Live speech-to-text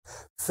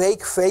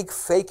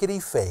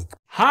fakety fake.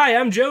 Hi,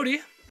 I'm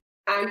Jody.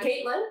 I'm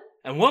Caitlin.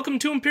 And welcome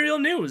to Imperial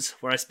News,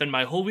 where I spend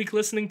my whole week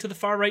listening to the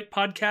far-right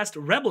podcast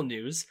Rebel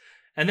News,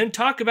 and then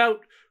talk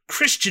about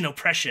Christian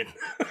oppression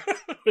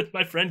with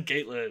my friend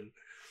Caitlin.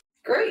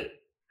 Great.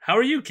 How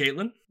are you,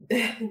 Caitlin?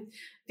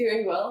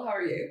 Doing well. How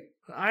are you?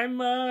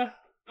 I'm all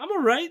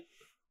right.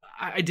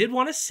 I did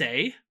want to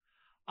say,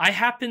 I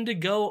happened to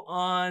go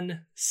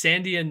on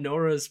Sandy and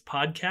Nora's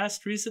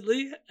podcast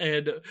recently,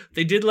 and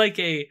they did like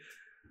a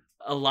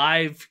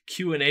live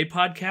Q&A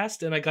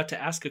podcast, and I got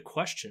to ask a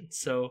question.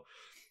 So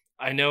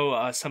I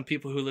know some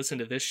people who listen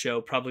to this show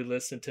probably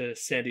listen to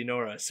Sandy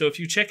Nora. So if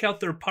you check out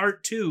their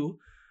part 2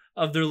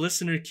 of their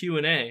listener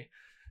Q&A,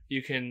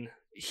 you can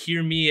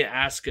hear me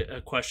ask a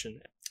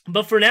question.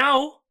 But for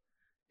now,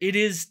 it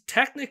is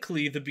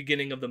technically the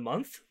beginning of the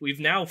month.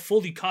 We've now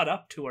fully caught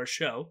up to our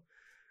show.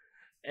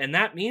 And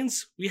that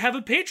means we have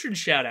a patron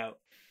shout out.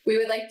 We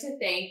would like to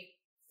thank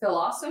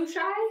Philososhai,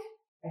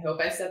 I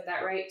hope I said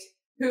that right,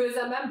 who is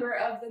a member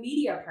of the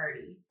Media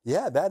Party.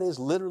 Yeah, that is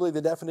literally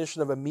the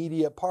definition of a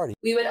media party.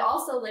 We would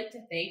also like to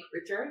thank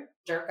Richard,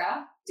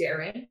 Durka,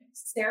 Darren,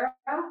 Sarah,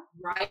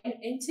 Ryan,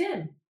 and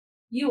Tim.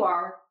 You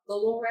are the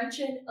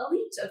Laurentian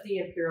elite of the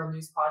Imperial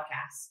News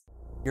Podcast.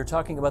 You're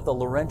talking about the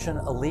Laurentian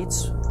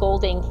elites?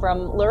 Scolding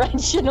from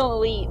Laurentian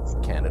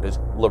elites. Canada's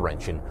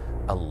Laurentian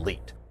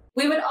elite.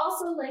 We would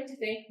also like to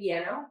thank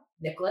Piano,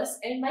 Nicholas,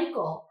 and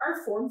Michael,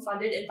 our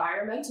form-funded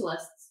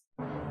environmentalists.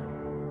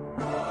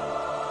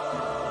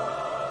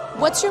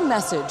 What's your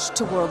message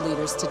to world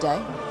leaders today?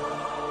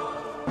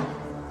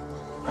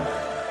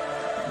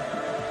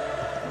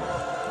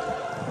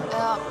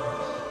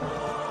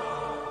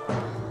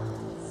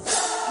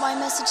 My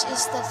message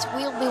is that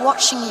we'll be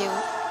watching you.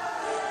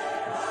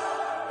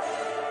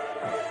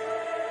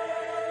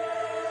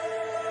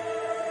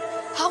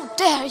 How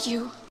dare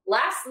you!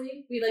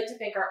 Lastly, we'd like to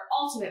thank our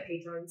ultimate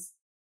patrons,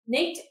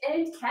 Nate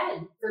and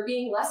Ken, for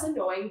being less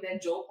annoying than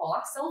Joel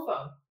Pollack's cell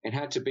phone. And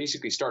had to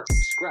basically start from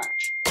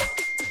scratch.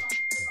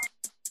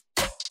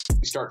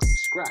 We start from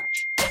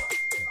scratch.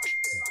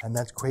 And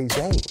that's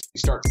crazy. We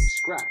start from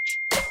scratch.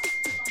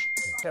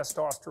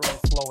 Testosterone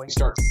flowing. We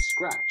start from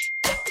scratch.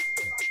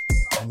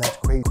 And that's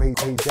crazy.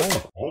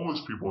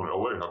 Homeless people in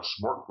LA have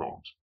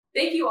smartphones.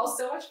 Thank you all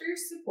so much for your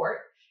support.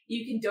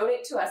 You can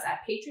donate to us at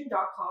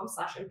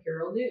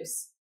patreon.com/Imperial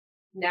News.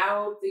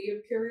 Now the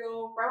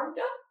Imperial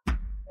Roundup.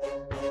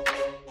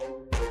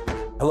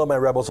 Hello, my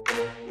rebels.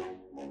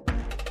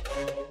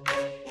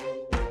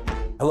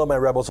 Hello, my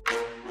rebels.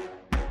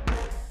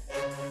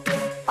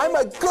 I'm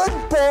a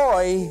good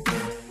boy.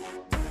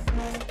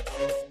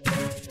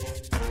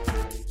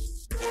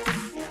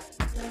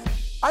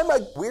 I'm a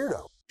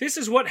weirdo. This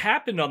is what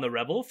happened on The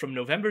Rebel from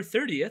November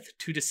 30th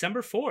to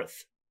December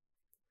 4th.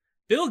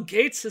 Bill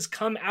Gates has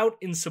come out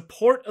in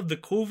support of the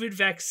COVID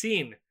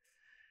vaccine,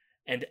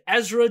 and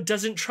Ezra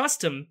doesn't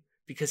trust him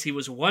because he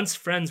was once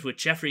friends with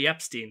Jeffrey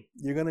Epstein.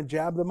 You're going to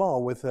jab them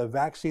all with a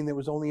vaccine that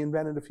was only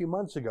invented a few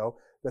months ago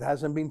that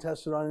hasn't been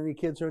tested on any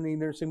kids or any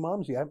nursing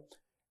moms yet,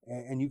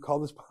 and you call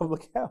this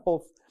public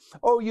health.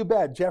 Oh, you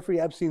bet. Jeffrey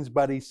Epstein's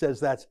buddy says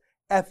that's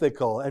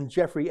ethical, and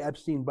Jeffrey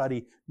Epstein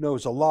buddy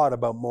knows a lot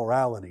about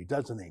morality,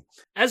 doesn't he?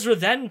 Ezra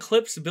then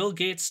clips Bill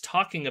Gates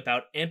talking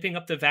about amping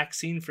up the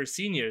vaccine for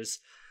seniors,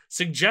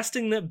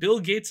 suggesting that Bill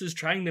Gates is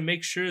trying to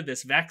make sure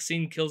this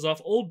vaccine kills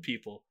off old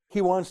people.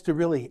 He wants to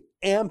really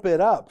amp it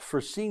up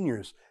for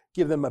seniors,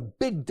 give them a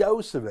big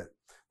dose of it.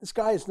 This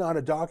guy is not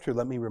a doctor,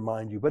 let me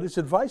remind you, but his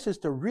advice is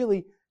to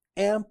really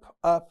amp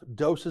up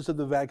doses of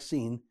the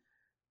vaccine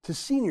to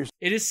seniors.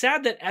 It is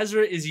sad that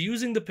Ezra is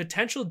using the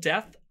potential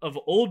death of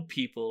old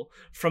people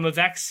from a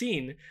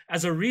vaccine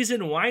as a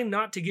reason why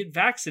not to get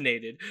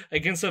vaccinated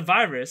against a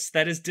virus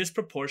that is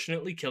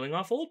disproportionately killing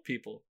off old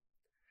people.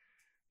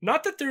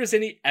 Not that there is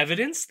any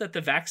evidence that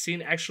the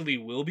vaccine actually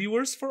will be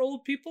worse for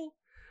old people,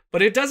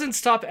 but it doesn't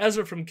stop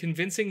Ezra from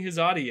convincing his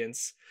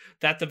audience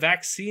that the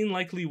vaccine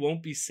likely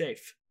won't be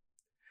safe.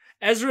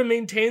 Ezra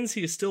maintains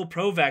he is still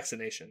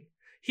pro-vaccination.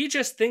 He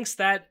just thinks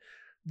that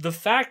the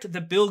fact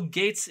that Bill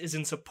Gates is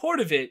in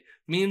support of it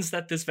means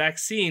that this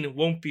vaccine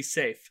won't be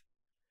safe.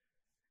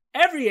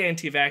 Every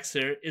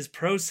anti-vaxxer is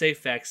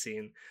pro-safe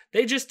vaccine.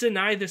 They just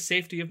deny the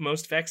safety of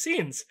most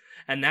vaccines,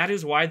 and that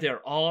is why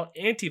they're all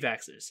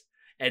anti-vaxxers.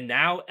 And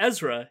now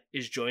Ezra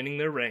is joining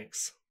their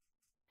ranks.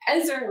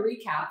 Ezra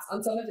recaps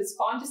on some of his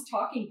fondest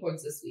talking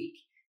points this week.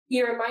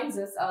 He reminds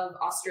us of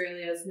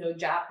Australia's no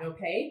jab, no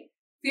pay,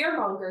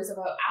 fearmongers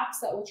about apps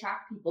that will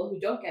track people who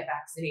don't get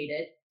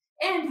vaccinated,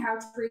 and how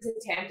Theresa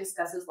Tam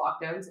discusses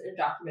lockdowns in a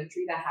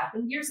documentary that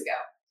happened years ago.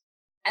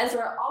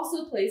 Ezra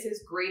also plays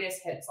his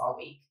greatest hits all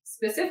week.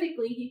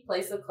 Specifically, he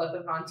plays a clip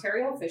of an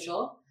Ontario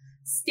official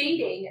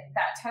stating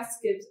that tests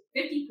give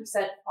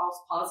 50% false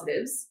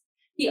positives.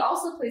 He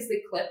also plays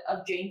the clip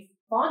of Jane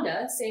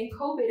Fonda saying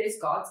COVID is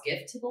God's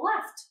gift to the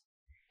left.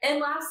 And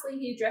lastly,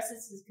 he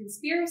addresses his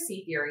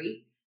conspiracy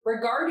theory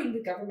regarding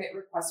the government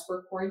request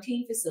for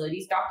quarantine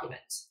facilities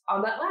document.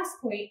 On that last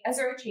point,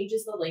 Ezra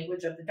changes the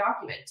language of the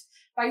document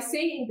by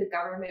saying the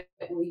government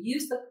will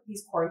use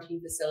these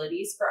quarantine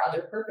facilities for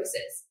other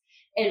purposes.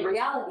 In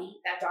reality,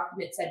 that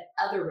document said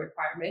other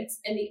requirements,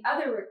 and the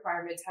other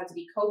requirements had to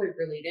be COVID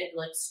related,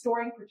 like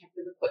storing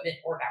protective equipment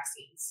or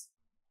vaccines.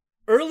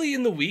 Early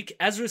in the week,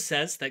 Ezra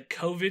says that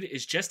COVID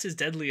is just as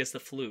deadly as the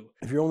flu.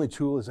 If your only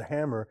tool is a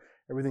hammer,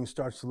 everything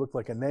starts to look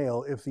like a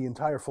nail. If the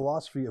entire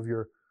philosophy of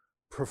your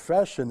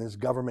profession is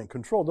government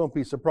control, don't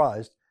be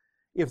surprised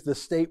if the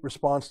state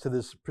responds to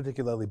this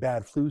particularly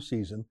bad flu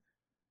season,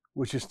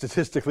 which is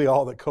statistically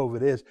all that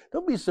COVID is,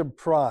 don't be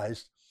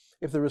surprised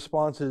if the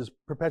response is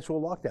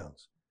perpetual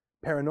lockdowns,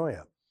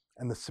 paranoia,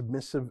 and the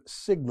submissive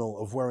signal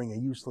of wearing a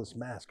useless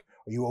mask.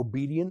 Are you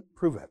obedient?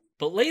 Prove it.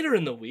 But later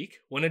in the week,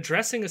 when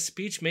addressing a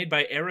speech made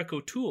by Eric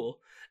O'Toole,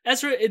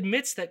 Ezra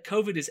admits that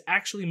COVID is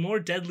actually more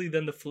deadly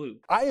than the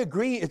flu. I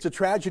agree it's a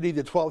tragedy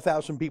that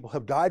 12,000 people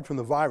have died from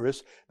the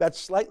virus. That's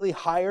slightly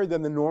higher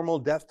than the normal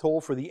death toll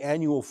for the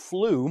annual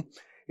flu.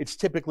 It's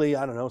typically,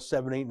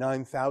 7, 8,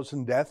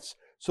 9,000 deaths.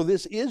 So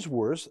this is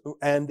worse,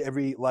 and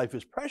every life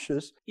is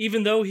precious.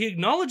 Even though he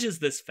acknowledges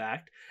this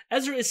fact,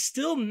 Ezra is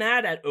still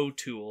mad at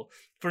O'Toole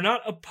for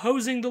not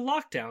opposing the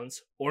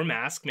lockdowns, or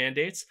mask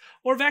mandates,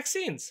 or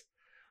vaccines.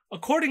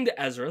 According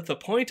to Ezra, the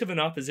point of an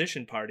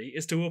opposition party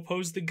is to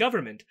oppose the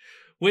government,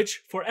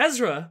 which, for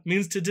Ezra,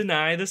 means to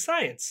deny the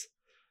science.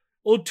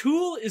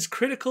 O'Toole is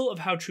critical of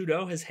how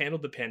Trudeau has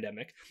handled the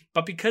pandemic,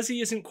 but because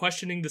he isn't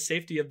questioning the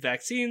safety of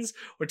vaccines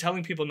or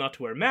telling people not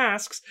to wear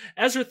masks,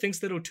 Ezra thinks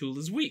that O'Toole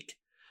is weak.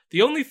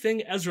 The only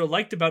thing Ezra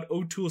liked about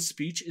O'Toole's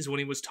speech is when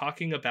he was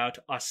talking about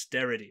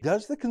austerity.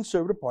 Does the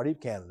Conservative Party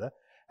of Canada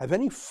have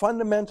any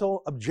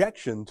fundamental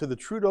objection to the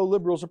Trudeau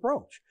Liberals'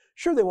 approach?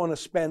 Sure, they want to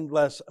spend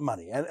less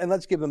money, and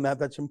let's give them that.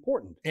 That's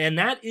important. And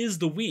that is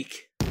the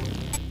week.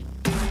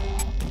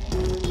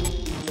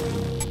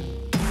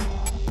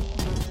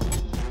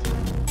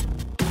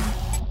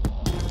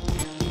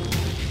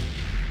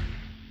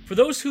 For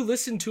those who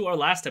listened to our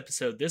last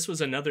episode, this was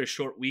another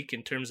short week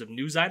in terms of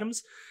news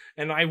items,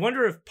 and I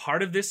wonder if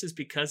part of this is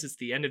because it's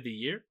the end of the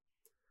year.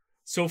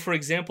 So, for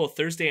example,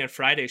 Thursday and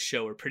Friday's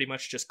show are pretty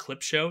much just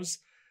clip shows.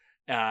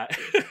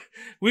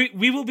 We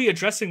will be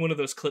addressing one of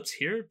those clips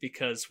here,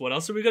 because what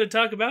else are we going to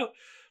talk about?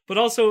 But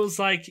also, it was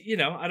like,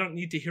 I don't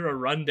need to hear a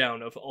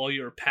rundown of all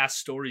your past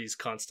stories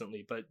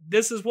constantly, but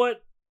this is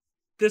what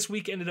this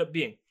week ended up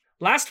being.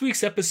 Last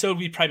week's episode,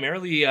 we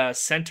primarily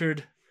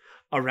centered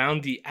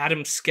around the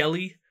Adam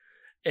Skelly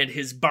and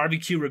his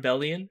barbecue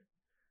rebellion.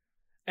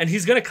 And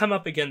he's going to come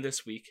up again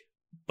this week.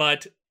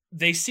 But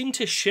they seem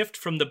to shift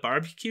from the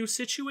barbecue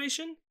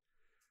situation.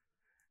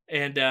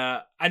 And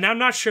I'm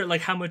not sure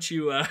how much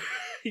you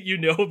you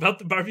know about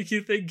the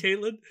barbecue thing,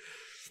 Caitlin.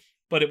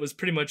 But it was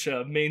pretty much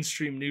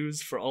mainstream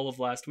news for all of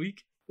last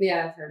week.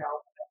 Yeah, I've heard all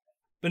of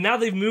it. But now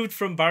they've moved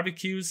from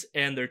barbecues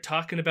and they're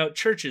talking about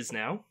churches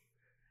now.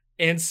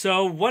 And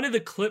so one of the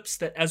clips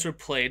that Ezra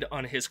played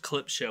on his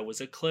clip show was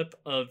a clip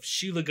of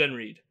Sheila Gunn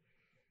Reid.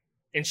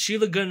 And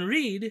Sheila Gunn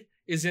Reid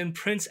is in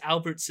Prince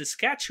Albert,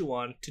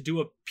 Saskatchewan to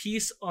do a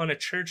piece on a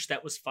church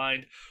that was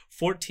fined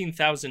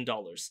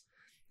 $14,000.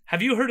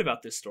 Have you heard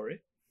about this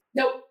story?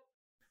 Nope.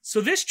 So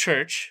this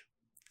church,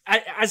 part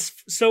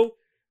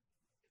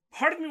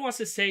of me wants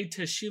to say,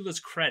 to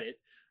Sheila's credit,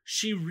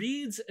 she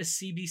reads a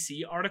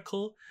CBC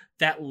article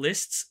that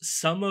lists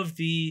some of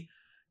the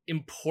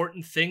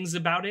important things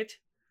about it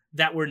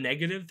that were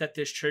negative that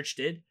this church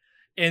did.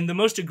 And the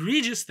most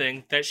egregious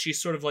thing that she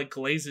sort of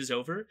glazes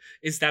over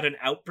is that an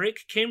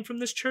outbreak came from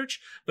this church,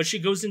 but she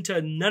goes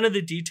into none of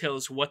the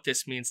details what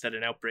this means that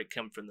an outbreak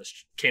came from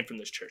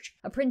this church.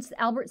 A Prince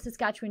Albert,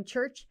 Saskatchewan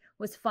church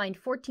was fined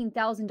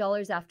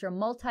 $14,000 after a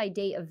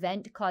multi-day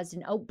event caused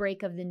an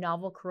outbreak of the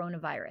novel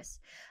coronavirus.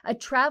 A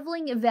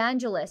traveling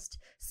evangelist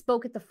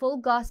spoke at the Full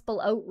Gospel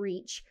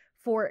Outreach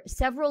for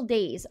several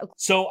days.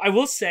 So I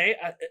will say,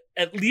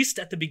 at least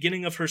at the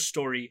beginning of her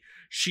story,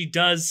 she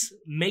does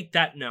make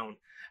that known.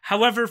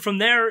 However, from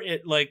there,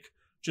 it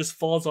just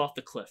falls off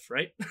the cliff,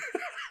 right?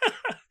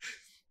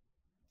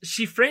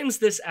 She frames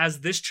this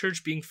as this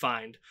church being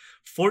fined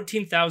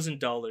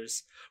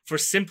 $14,000 for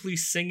simply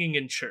singing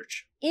in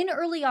church. In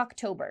early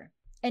October,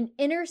 an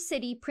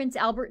inner-city Prince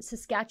Albert,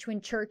 Saskatchewan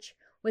church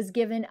was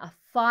given a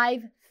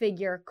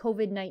 5-figure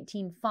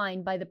COVID-19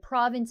 fine by the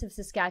province of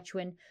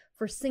Saskatchewan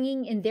for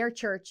singing in their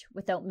church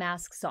without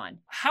masks on.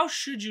 How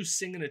should you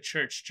sing in a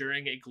church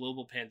during a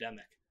global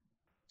pandemic?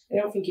 I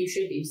don't think you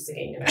should be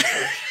singing in a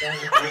church during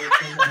a global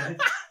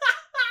pandemic.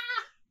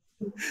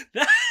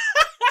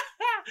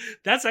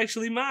 That's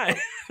actually my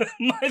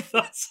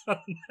thoughts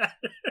on that.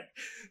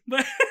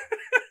 But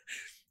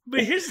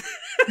here's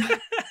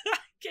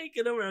can't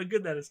get over how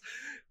good that is.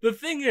 The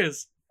thing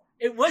is,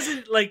 it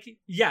wasn't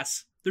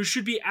yes, there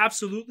should be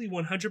absolutely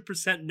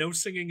 100% no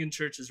singing in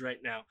churches right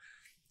now.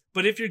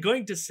 But if you're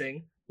going to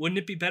sing, wouldn't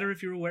it be better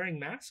if you were wearing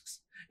masks?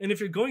 And if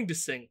you're going to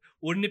sing,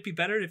 wouldn't it be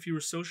better if you were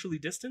socially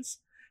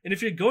distanced? And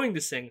if you're going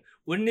to sing,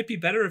 wouldn't it be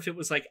better if it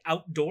was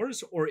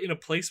outdoors or in a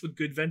place with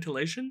good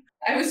ventilation?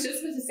 I was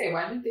just going to say,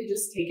 why didn't they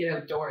just take it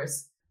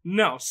outdoors?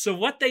 No. So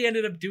what they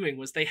ended up doing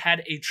was they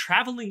had a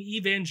traveling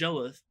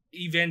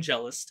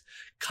evangelists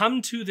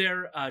come to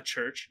their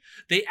church.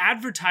 They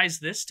advertise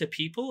this to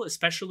people,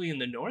 especially in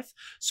the north.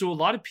 So a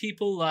lot of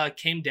people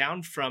came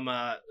down from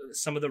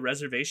some of the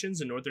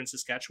reservations in northern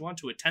Saskatchewan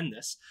to attend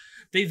this.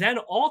 They then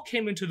all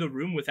came into the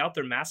room without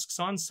their masks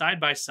on, side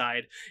by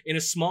side, in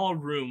a small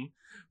room,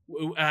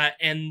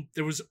 and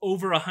there was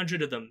over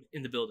 100 of them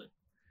in the building.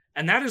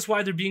 And that is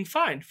why they're being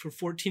fined for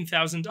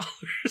 $14,000.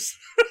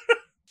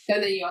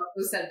 And then you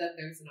also said that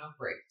there's an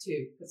outbreak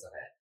too because of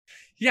it.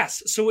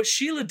 Yes. So what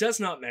Sheila does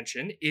not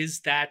mention is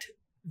that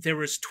there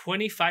was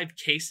 25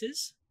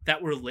 cases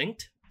that were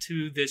linked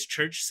to this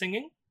church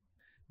singing.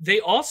 They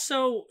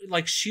also,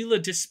 like, Sheila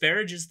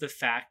disparages the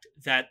fact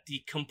that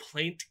the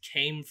complaint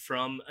came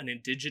from an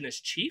Indigenous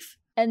chief.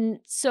 And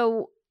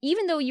so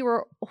even though you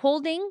were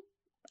holding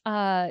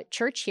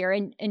church here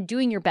and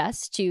doing your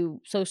best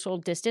to social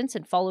distance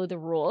and follow the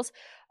rules,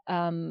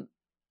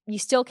 you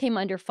still came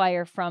under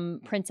fire from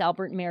Prince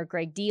Albert Mayor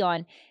Greg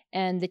Dion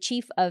and the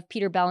chief of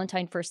Peter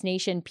Ballantine First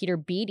Nation, Peter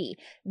Beattie.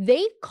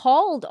 They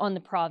called on the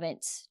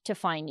province to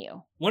fine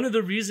you. One of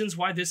the reasons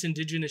why this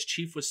Indigenous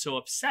chief was so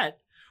upset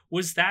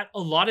was that a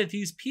lot of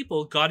these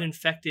people got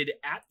infected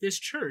at this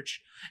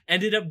church,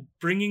 ended up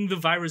bringing the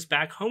virus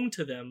back home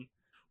to them,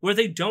 where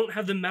they don't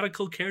have the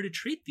medical care to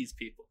treat these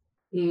people.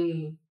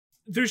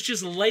 There's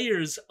just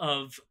layers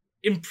of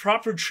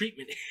improper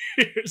treatment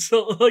here,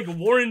 so like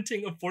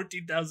warranting a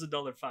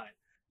 $14,000 fine.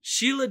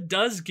 Sheila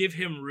does give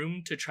him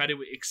room to try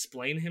to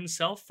explain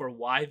himself for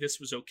why this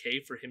was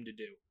okay for him to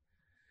do.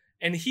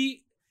 And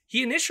he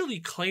initially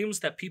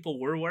claims that people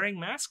were wearing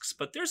masks,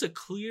 but there's a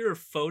clear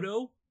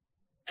photo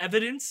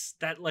evidence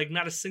that like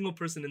not a single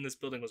person in this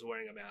building was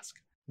wearing a mask.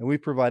 And we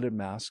provided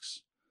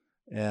masks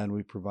and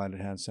we provided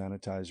hand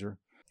sanitizer.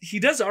 He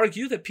does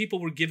argue that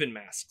people were given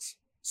masks.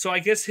 So I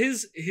guess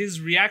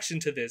his reaction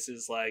to this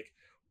is like,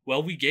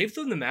 well, we gave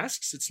them the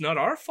masks. It's not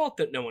our fault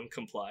that no one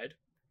complied.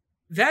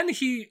 Then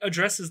he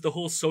addresses the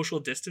whole social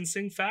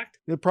distancing fact.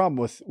 The problem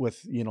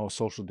with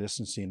social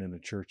distancing in a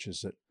church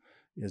is that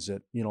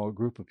a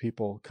group of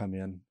people come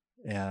in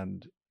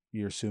and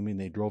you're assuming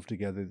they drove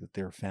together, that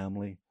they're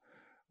family,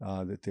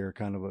 that they're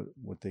kind of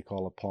what they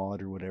call a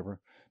pod or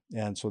whatever,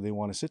 and so they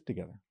want to sit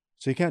together.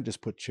 So you can't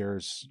just put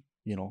chairs,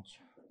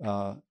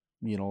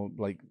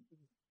 like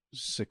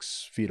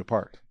 6 feet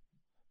apart,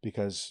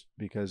 because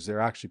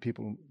they're actually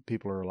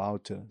people are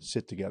allowed to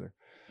sit together.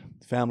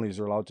 Families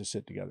are allowed to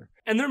sit together.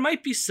 And there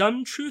might be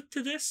some truth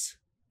to this,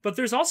 but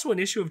there's also an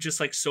issue of just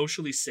like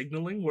socially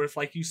signaling, where if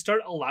like you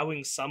start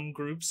allowing some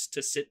groups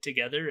to sit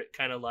together, it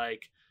kind of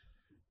like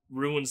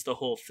ruins the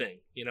whole thing,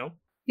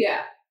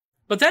 Yeah.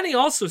 But then he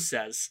also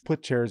says,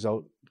 put chairs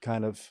out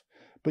kind of,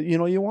 but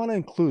you want to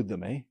include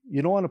them, eh?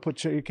 You don't want to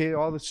put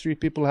all the street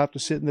people have to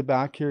sit in the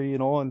back here,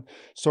 and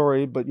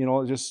sorry, but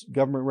just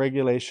government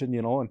regulation,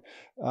 and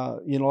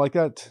like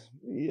that.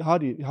 How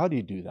do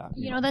you do that?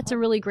 That's a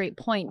really great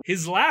point.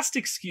 His last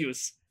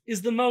excuse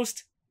is the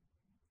most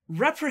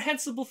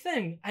reprehensible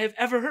thing I have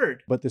ever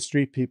heard. But the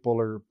street people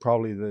are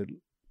probably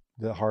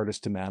the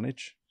hardest to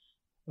manage.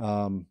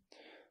 Like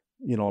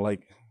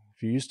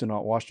if you're used to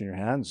not washing your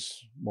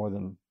hands more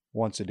than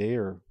once a day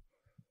or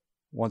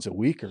once a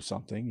week or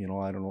something,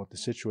 I don't know what the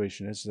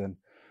situation is, then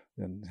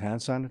hand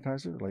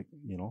sanitizer,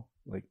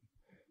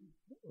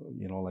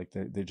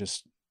 they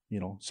just,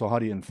 so how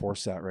do you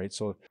enforce that, right?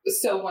 So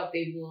what,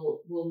 they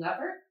will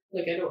never?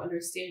 Like, I don't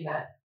understand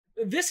that.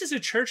 This is a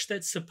church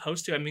that's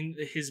supposed to,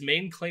 his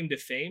main claim to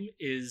fame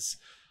is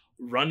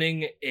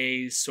running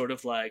a sort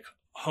of like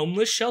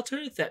homeless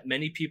shelter that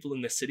many people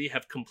in the city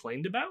have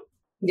complained about.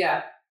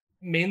 Yeah.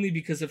 Mainly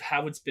because of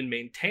how it's been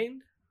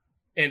maintained.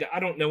 And I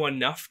don't know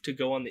enough to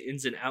go on the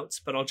ins and outs,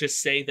 but I'll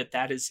just say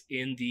that is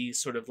in the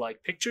sort of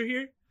like picture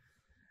here.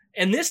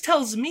 And this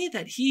tells me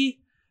that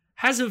he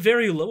has a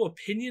very low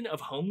opinion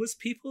of homeless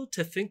people,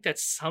 to think that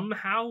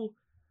somehow,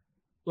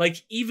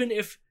 like, even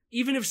if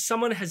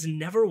someone has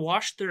never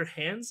washed their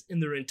hands in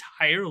their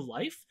entire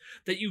life,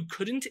 that you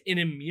couldn't in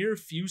a mere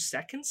few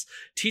seconds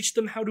teach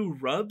them how to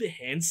rub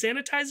hand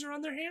sanitizer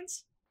on their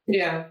hands.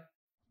 Yeah.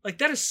 Like,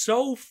 that is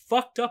so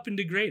fucked up and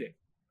degrading.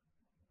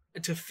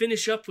 And to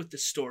finish up with the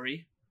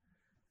story,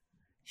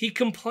 he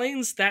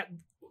complains that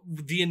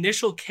the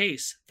initial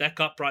case that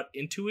got brought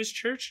into his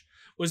church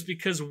was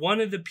because one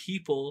of the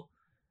people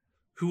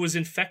who was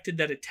infected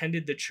that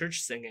attended the church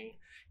singing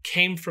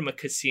came from a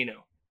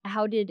casino.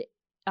 How did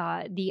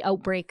the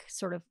outbreak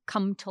sort of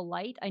come to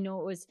light? I know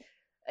it was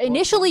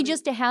initially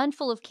just a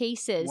handful of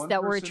cases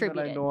that were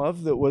attributed. That I know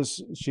of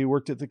she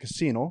worked at the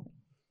casino.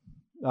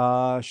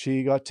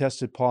 She got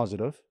tested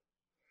positive.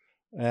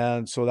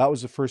 And so that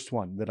was the first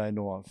one that I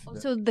know of. Oh,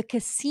 so the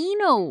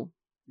casino.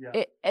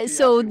 Yeah.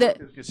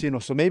 The casino.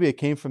 So maybe it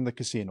came from the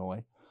casino,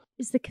 eh?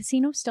 Is the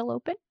casino still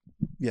open?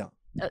 Yeah.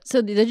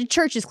 So the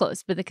church is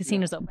closed, but the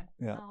casino's open.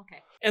 Yeah. Oh,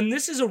 okay. And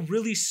this is a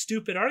really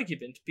stupid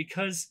argument,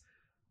 because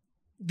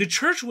the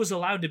church was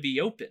allowed to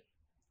be open.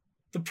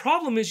 The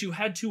problem is you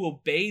had to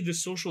obey the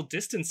social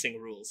distancing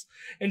rules.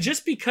 And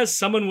just because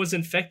someone was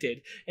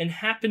infected and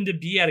happened to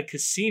be at a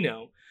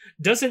casino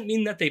doesn't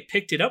mean that they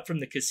picked it up from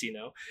the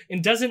casino,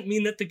 and doesn't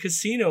mean that the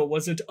casino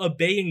wasn't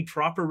obeying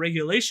proper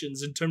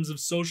regulations in terms of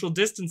social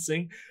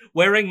distancing,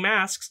 wearing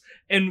masks,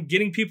 and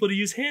getting people to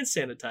use hand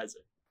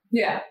sanitizer.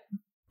 Yeah.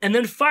 And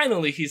then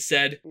finally he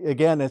said,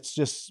 again, it's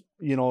just,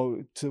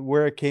 to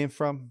where it came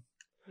from.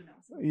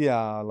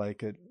 Yeah,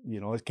 like it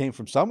came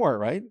from somewhere,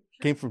 right?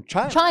 Came from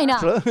China.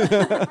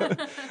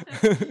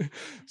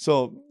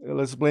 So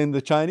let's blame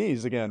the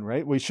Chinese again,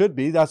 right? We should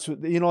be. That's what,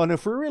 and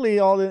if we're really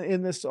all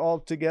in this all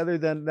together,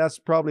 then that's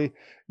probably,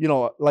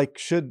 like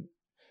should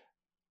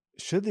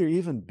there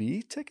even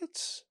be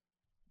tickets?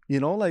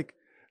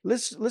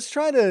 Let's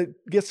try to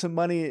get some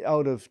money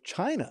out of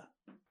China.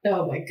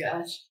 Oh my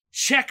gosh.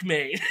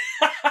 Checkmate.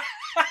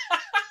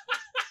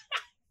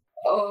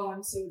 Oh,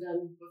 I'm so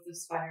done with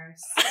this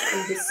virus.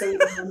 I'm just so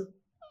done.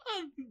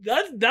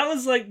 That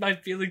was like my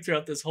feeling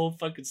throughout this whole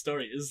fucking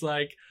story, is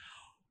like,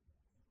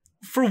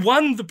 for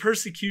one, the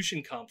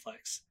persecution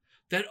complex,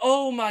 that,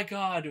 oh my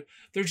God,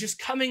 they're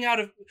coming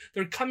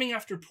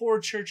after poor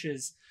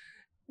churches.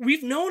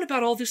 We've known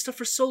about all this stuff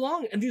for so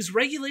long, and these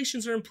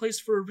regulations are in place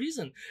for a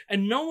reason.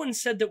 And no one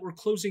said that we're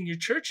closing your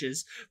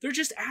churches. They're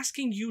just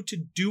asking you to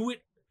do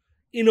it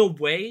in a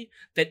way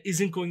that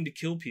isn't going to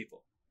kill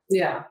people.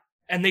 Yeah.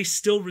 And they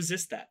still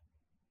resist that.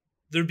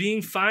 They're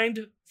being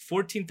fined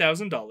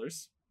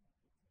 $14,000,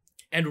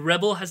 and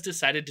Rebel has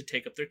decided to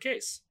take up their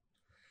case.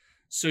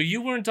 So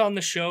you weren't on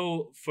the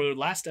show for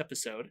last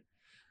episode,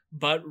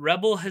 but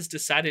Rebel has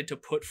decided to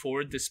put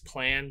forward this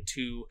plan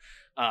to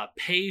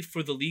pay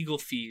for the legal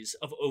fees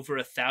of over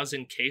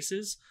 1,000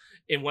 cases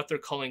in what they're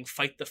calling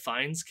Fight the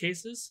Fines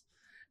cases.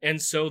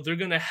 And so they're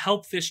going to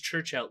help this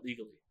church out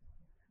legally.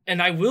 And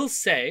I will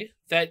say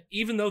that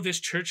even though this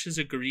church has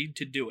agreed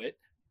to do it,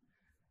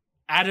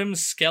 Adam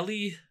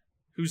Skelly,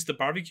 who's the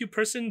barbecue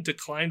person,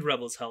 declined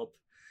Rebel's help.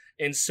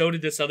 And so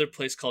did this other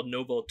place called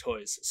Noble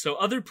Toys. So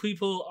other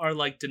people are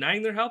like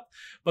denying their help,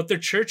 but their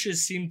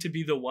churches seem to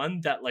be the one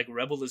that like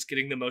Rebel is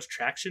getting the most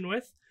traction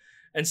with.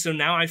 And so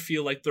now I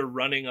feel like they're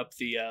running up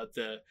the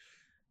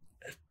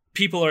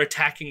people are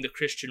attacking the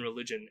Christian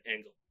religion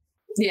angle.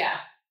 Yeah.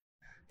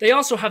 They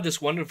also have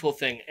this wonderful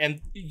thing, and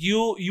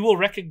you will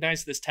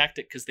recognize this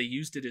tactic because they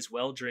used it as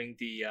well during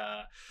the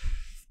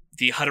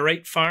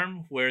Hutterite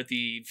farm, where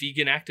the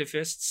vegan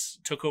activists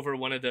took over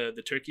one of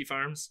the turkey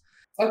farms.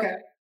 Okay.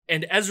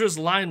 And Ezra's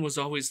line was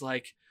always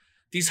like,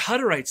 these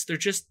Hutterites,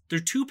 they're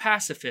too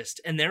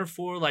pacifist, and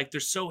therefore like they're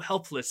so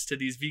helpless to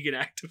these vegan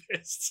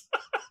activists.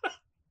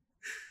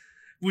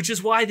 Which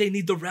is why they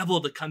need the Rebel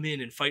to come in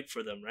and fight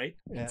for them, right?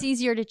 Yeah. It's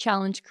easier to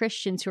challenge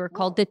Christians who are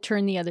called to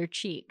turn the other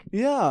cheek.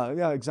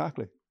 Yeah,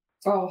 exactly.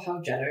 Oh,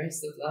 how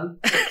generous of them.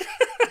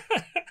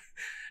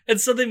 And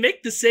so they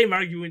make the same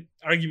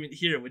argument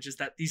here, which is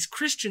that these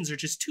Christians are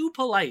just too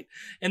polite.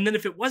 And then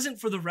if it wasn't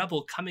for the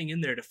Rebel coming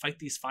in there to fight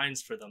these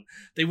fines for them,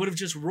 they would have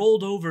just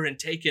rolled over and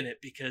taken it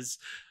because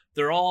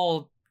they're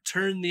all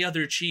turned the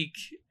other cheek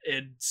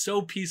and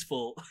so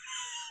peaceful.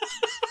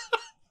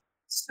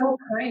 So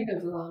kind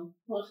of them.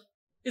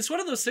 It's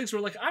one of those things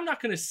where, like, I'm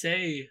not going to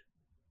say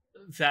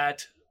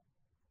that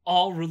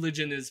all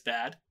religion is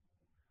bad,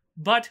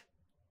 but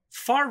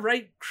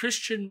far-right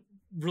Christian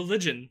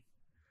religion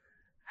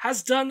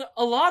has done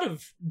a lot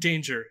of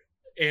danger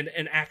and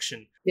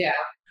action. Yeah.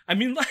 I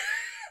mean,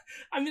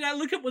 I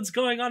look at what's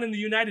going on in the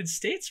United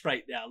States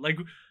right now. Like,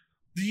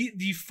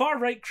 the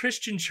far-right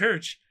Christian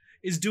church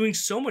is doing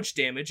so much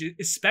damage,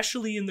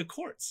 especially in the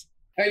courts.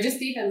 Or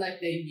just even like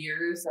the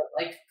years of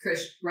like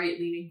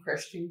right-leaning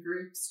Christian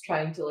groups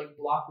trying to like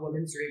block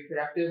women's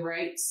reproductive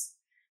rights.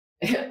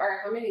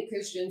 Or how many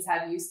Christians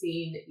have you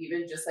seen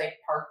even just like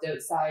parked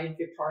outside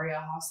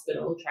Victoria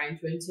Hospital trying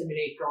to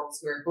intimidate girls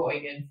who are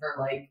going in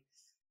for like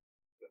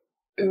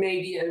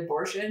maybe an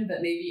abortion,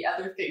 but maybe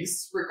other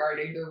things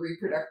regarding their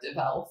reproductive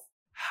health?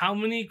 How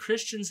many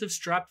Christians have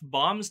strapped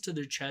bombs to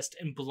their chest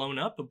and blown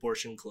up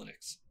abortion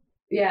clinics?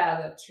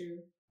 Yeah, that's true.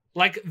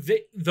 Like,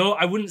 though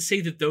I wouldn't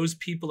say that those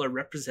people are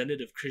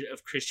representative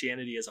of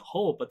Christianity as a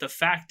whole, but the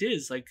fact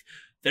is, like,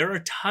 there are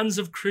tons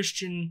of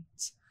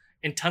Christians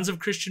and tons of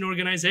Christian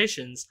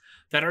organizations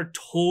that are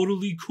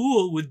totally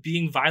cool with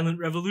being violent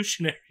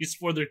revolutionaries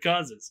for their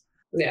causes.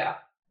 Yeah.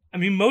 I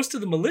mean, most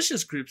of the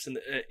malicious groups in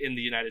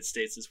the United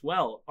States as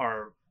well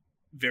are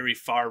very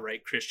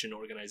far-right Christian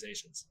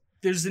organizations.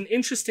 There's an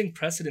interesting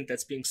precedent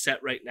that's being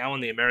set right now in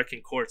the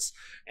American courts,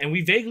 and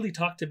we vaguely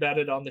talked about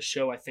it on the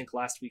show, I think,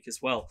 last week as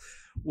well,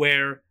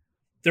 where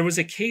there was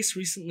a case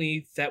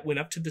recently that went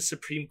up to the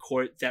Supreme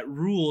Court that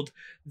ruled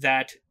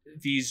that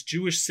these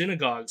Jewish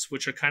synagogues,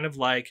 which are kind of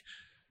like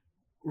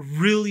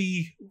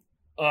really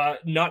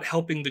not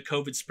helping the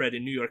COVID spread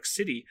in New York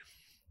City,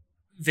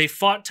 they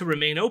fought to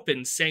remain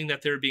open, saying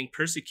that they were being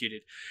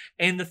persecuted.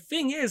 And the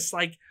thing is,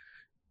 like,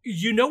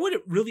 you know what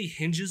it really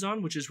hinges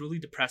on, which is really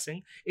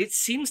depressing? It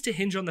seems to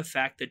hinge on the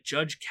fact that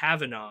Judge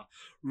Kavanaugh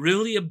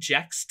really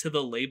objects to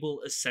the label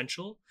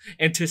essential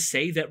and to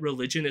say that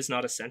religion is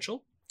not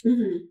essential.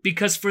 Mm-hmm.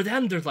 Because for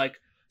them, they're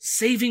like,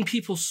 saving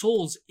people's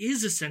souls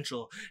is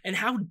essential. And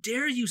how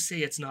dare you say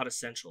it's not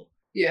essential?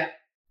 Yeah.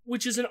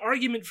 Which is an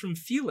argument from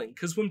feeling,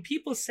 because when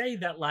people say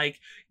that, like,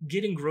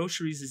 getting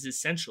groceries is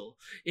essential,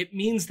 it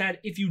means that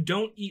if you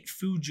don't eat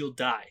food, you'll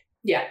die.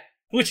 Yeah.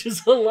 Which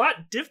is a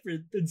lot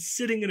different than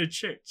sitting in a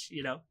church,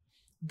 you know?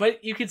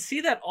 But you can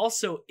see that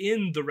also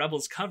in the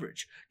Rebels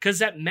coverage,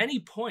 because at many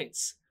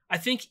points, I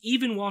think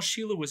even while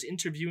Sheila was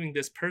interviewing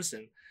this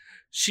person,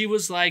 she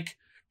was like,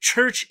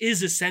 church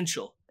is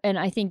essential. And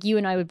I think you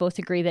and I would both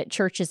agree that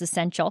church is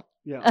essential.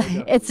 Yeah,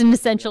 it's an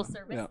essential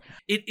service. Yeah.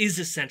 It is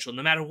essential,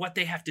 no matter what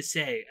they have to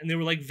say. And they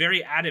were like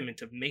very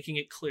adamant of making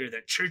it clear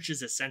that church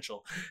is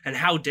essential. And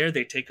how dare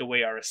they take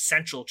away our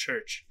essential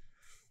church?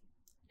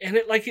 And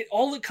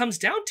all it comes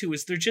down to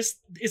is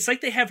it's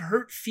like they have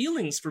hurt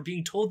feelings for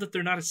being told that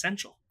they're not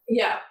essential.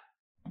 Yeah.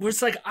 Where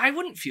it's like, I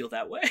wouldn't feel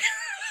that way.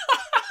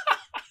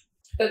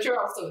 But you're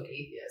also an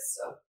atheist,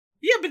 so.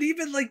 Yeah, but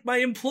even like my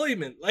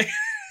employment, like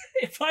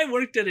if I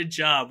worked at a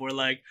job where,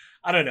 like,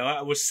 I don't know,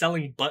 I was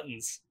selling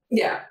buttons.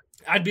 Yeah.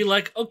 I'd be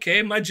like,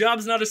 okay, my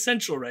job's not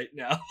essential right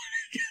now.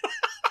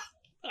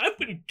 I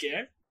wouldn't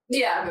care.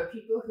 Yeah, but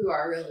people who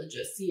are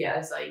religious see it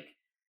as like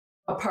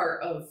a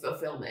part of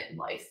fulfillment in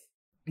life.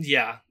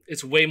 Yeah,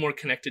 it's way more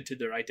connected to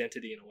their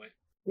identity in a way.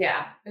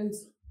 Yeah. And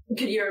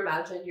can you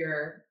imagine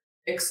you're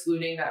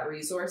excluding that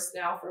resource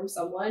now from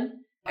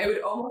someone? It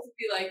would almost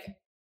be like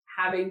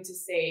having to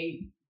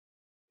say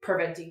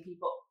preventing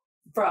people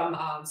from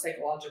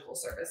psychological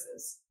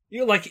services. You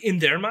know, like in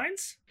their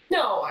minds?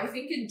 No, I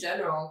think in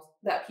general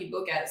that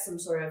people get some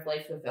sort of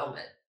life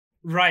fulfillment.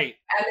 Right.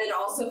 And then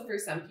also for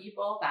some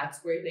people, that's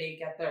where they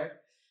get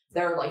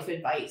their life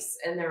advice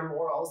and their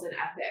morals and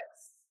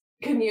ethics,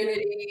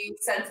 community,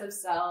 sense of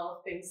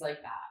self, things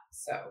like that.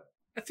 So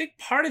I think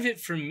part of it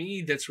for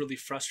me that's really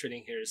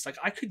frustrating here is like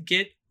I could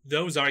get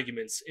those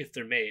arguments if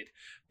they're made,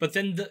 but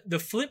then the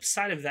flip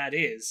side of that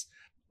is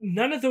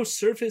none of those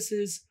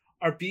services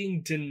are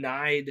being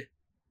denied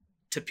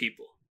to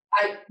people.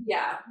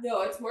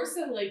 It's more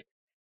so like,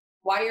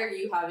 why are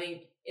you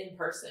having in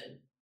person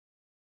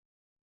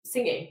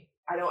singing?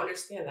 I don't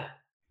understand that.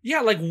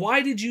 Yeah, like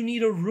why did you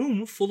need a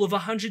room full of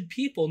 100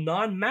 people,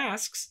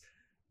 non-masks,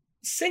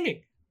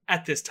 singing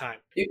at this time?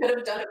 You could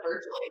have done it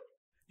virtually.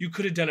 You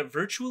could have done it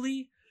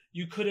virtually.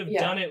 You could have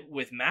done it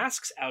with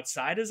masks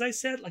outside, as I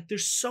said. Like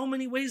there's so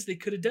many ways they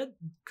could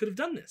have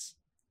done this.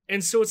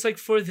 And so it's like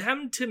for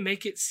them to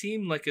make it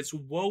seem like it's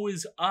woe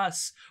is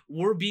us,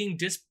 we're being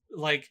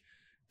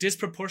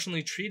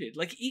disproportionately treated.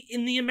 Like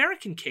in the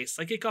American case,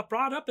 like it got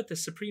brought up at the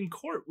Supreme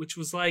Court, which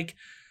was like,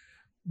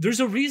 there's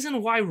a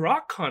reason why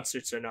rock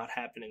concerts are not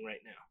happening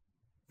right now,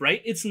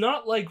 right? It's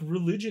not like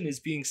religion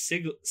is being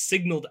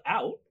signaled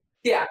out.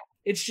 Yeah.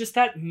 It's just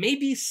that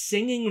maybe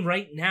singing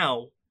right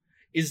now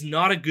is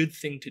not a good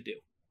thing to do.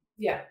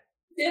 Yeah.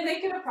 Yeah, they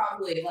could have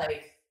probably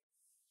like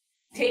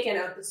taken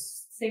out the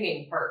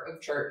singing part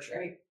of church,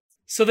 right?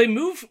 So they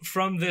move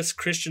from this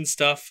Christian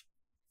stuff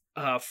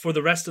for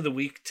the rest of the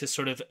week to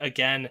sort of,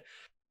 again,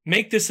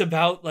 make this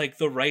about like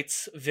the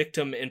rights,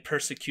 victim, and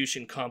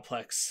persecution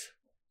complex.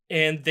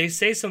 And they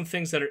say some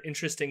things that are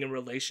interesting in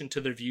relation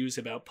to their views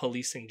about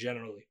policing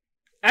generally.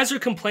 Ezra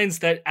complains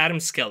that Adam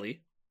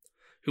Skelly,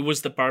 who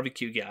was the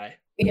barbecue guy,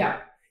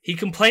 he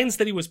complains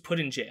that he was put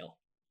in jail.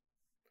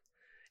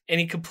 And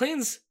he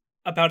complains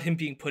about him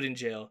being put in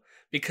jail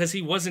because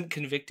he wasn't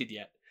convicted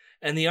yet.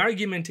 And the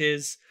argument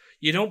is,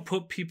 you don't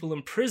put people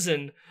in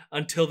prison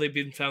until they've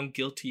been found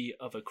guilty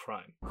of a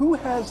crime. Who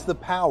has the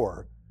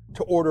power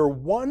to order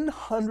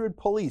 100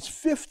 police,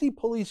 50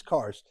 police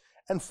cars,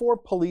 and 4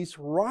 police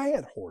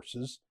riot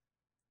horses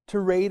to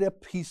raid a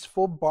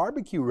peaceful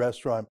barbecue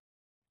restaurant,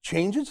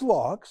 change its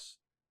locks,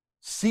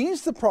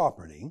 seize the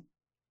property,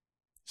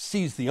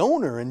 seize the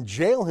owner, and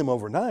jail him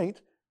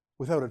overnight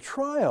without a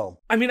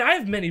trial? I mean, I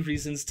have many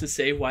reasons to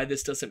say why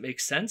this doesn't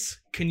make sense.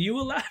 Can you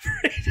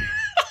elaborate?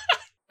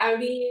 I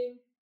mean,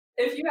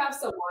 if you have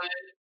someone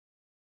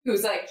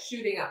who's like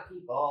shooting up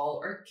people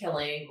or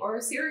killing or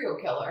a serial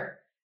killer,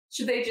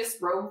 should they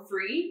just roam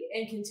free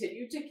and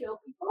continue to kill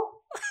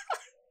people?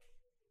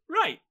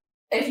 Right.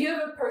 If you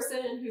have a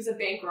person who's a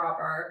bank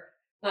robber,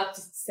 not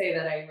to say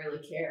that I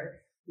really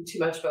care too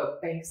much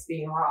about banks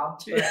being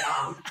robbed, but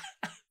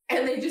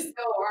and they just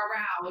go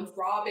around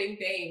robbing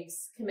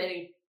banks,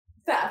 committing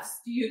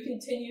thefts, do you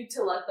continue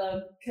to let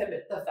them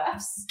commit the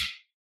thefts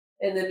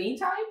in the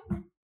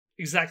meantime?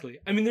 Exactly.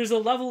 I mean, there's a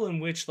level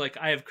in which, like,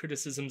 I have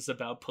criticisms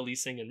about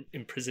policing and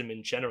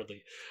imprisonment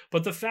generally.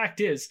 But the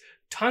fact is,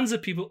 tons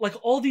of people, like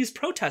all these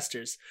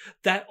protesters,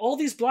 all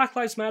these Black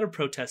Lives Matter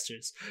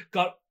protesters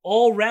got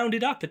all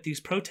rounded up at these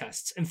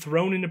protests and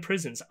thrown into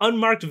prisons,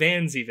 unmarked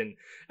vans even,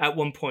 at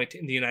one point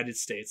in the United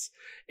States.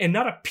 And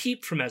not a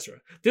peep from Ezra.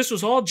 This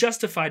was all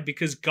justified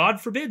because, God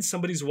forbid,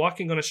 somebody's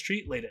walking on a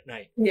street late at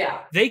night.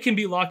 Yeah. They can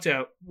be locked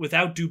out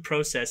without due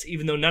process,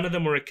 even though none of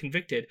them were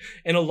convicted.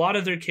 And a lot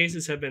of their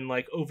cases have been,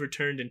 like,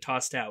 overturned and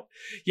tossed out.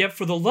 Yet,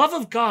 for the love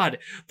of God,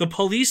 the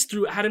police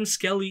threw Adam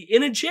Skelly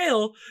in a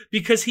jail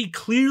because he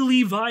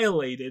clearly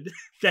violated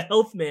the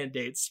health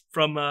mandates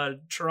from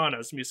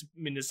Toronto's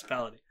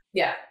municipality.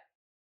 Yeah.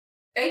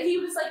 And he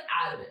was like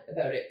adamant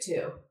about it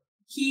too.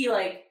 He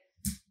like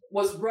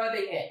was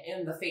rubbing it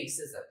in the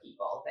faces of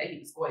people that he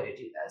was going to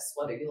do this,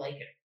 whether you like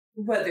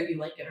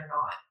it or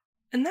not.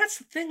 And that's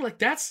the thing,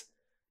 like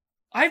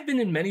I've been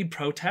in many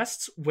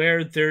protests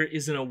where there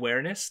is an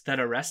awareness that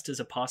arrest is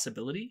a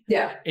possibility.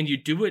 Yeah. And you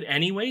do it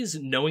anyways,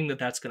 knowing that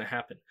that's going to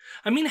happen.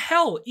 I mean,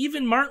 hell,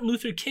 even Martin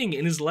Luther King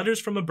in his letters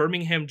from a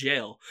Birmingham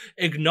jail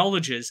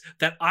acknowledges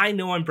that I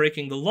know I'm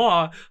breaking the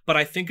law, but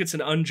I think it's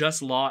an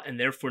unjust law and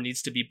therefore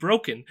needs to be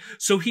broken.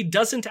 So he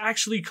doesn't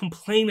actually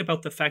complain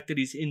about the fact that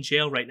he's in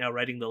jail right now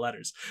writing the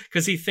letters,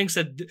 because he thinks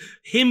that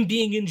him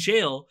being in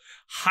jail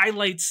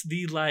highlights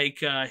the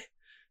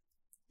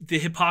the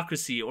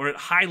hypocrisy, or it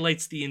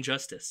highlights the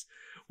injustice,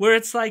 where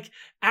it's like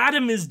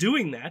Adam is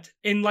doing that,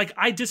 and like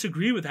I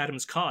disagree with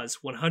Adam's cause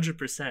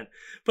 100%,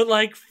 but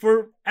like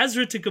for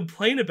Ezra to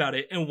complain about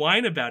it and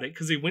whine about it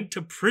because he went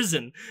to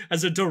prison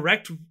as a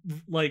direct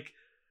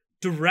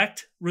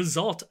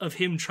result of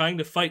him trying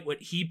to fight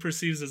what he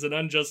perceives as an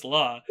unjust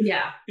law,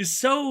 is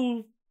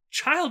so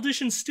childish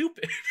and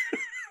stupid.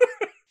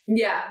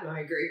 Yeah, no,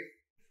 I agree.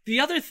 The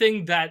other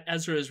thing that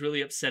Ezra is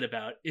really upset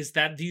about is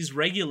that these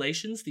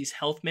regulations, these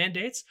health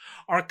mandates,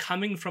 are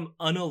coming from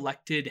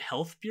unelected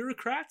health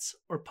bureaucrats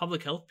or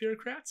public health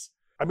bureaucrats.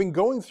 I've been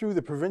going through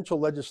the provincial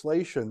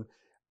legislation.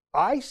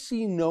 I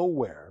see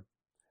nowhere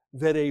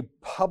that a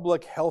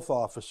public health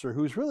officer,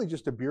 who's really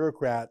just a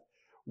bureaucrat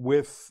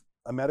with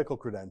a medical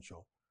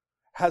credential,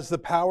 has the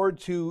power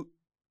to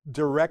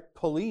direct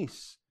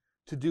police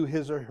to do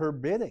his or her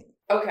bidding.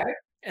 Okay.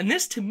 And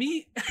this, to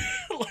me,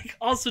 like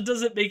also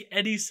doesn't make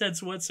any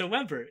sense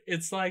whatsoever.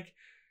 It's like,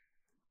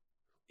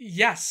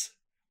 yes,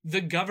 the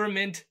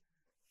government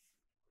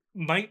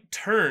might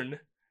turn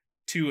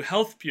to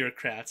health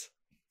bureaucrats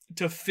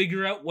to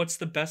figure out what's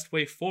the best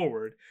way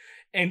forward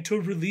and to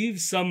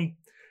relieve some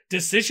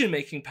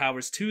decision-making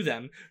powers to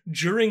them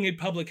during a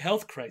public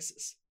health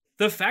crisis.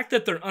 The fact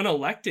that they're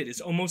unelected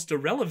is almost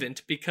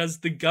irrelevant because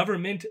the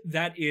government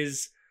that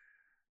is,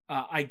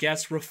 I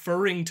guess,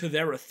 referring to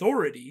their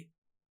authority,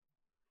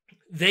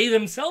 they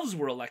themselves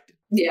were elected.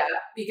 Yeah,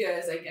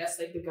 because I guess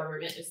like the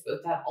government is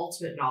supposed to have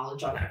ultimate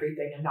knowledge on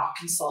everything and not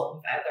consult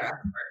with other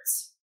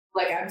experts.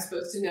 Like I'm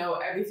supposed to know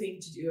everything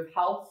to do with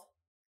health.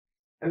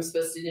 I'm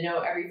supposed to know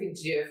everything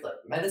to do with like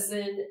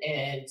medicine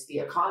and the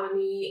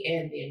economy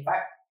and the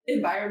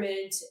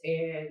environment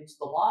and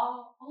the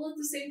law all at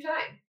the same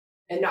time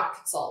and not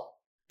consult.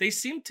 They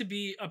seem to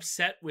be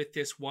upset with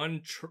this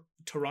one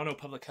Toronto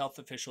public health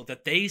official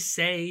that they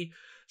say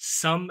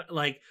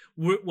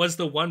was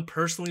the one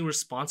personally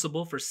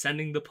responsible for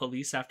sending the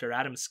police after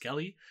Adam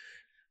Skelly.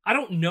 I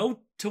don't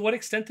know to what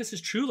extent this is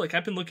true. Like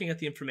I've been looking at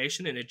the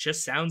information and it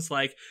just sounds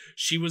like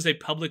she was a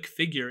public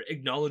figure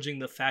acknowledging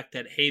the fact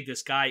that, hey,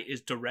 this guy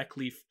is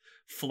directly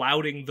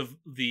flouting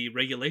the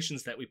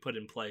regulations that we put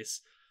in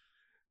place,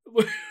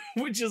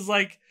 which is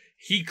like,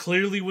 he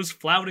clearly was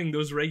flouting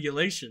those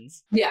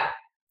regulations. Yeah.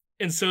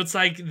 And so it's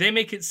like they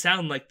make it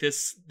sound like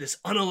this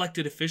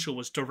unelected official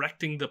was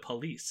directing the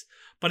police.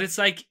 But it's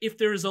like, if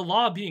there is a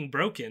law being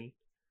broken,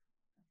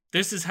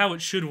 this is how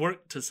it should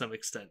work to some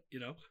extent, you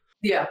know?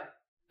 Yeah.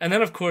 And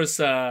then, of course,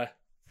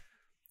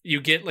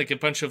 you get like a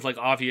bunch of like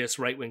obvious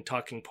right-wing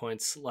talking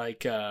points.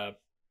 Like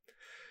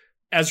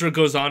Ezra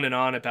goes on and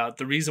on about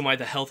the reason why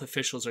the health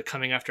officials are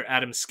coming after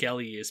Adam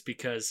Skelly is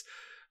because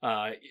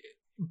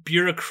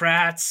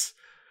bureaucrats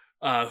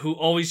who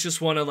always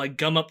just want to like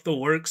gum up the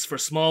works for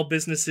small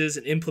businesses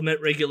and implement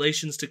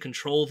regulations to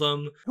control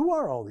them. Who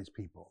are all these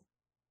people?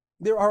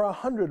 There are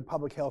 100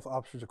 public health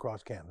officers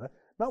across Canada.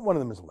 Not one of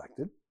them is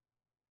elected.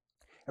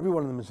 Every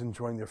one of them is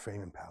enjoying their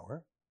fame and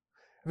power.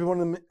 Every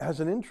one of them has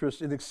an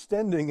interest in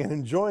extending and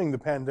enjoying the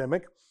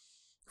pandemic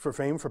for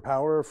fame, for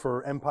power,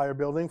 for empire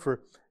building,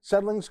 for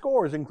settling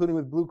scores, including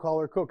with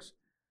blue-collar cooks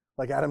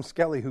like Adam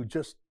Skelly, who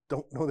just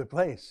don't know their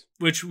place.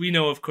 Which we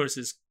know, of course,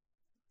 is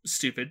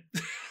stupid.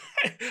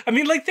 I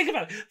mean, like, think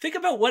about it. Think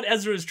about what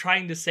Ezra is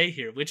trying to say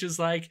here, which is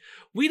like,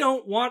 we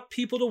don't want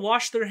people to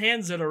wash their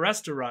hands at a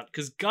restaurant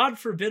because God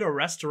forbid a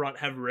restaurant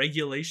have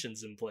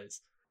regulations in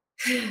place.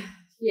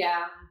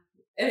 Yeah.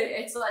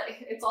 It's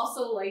like, it's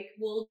also like,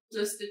 we'll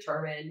just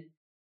determine,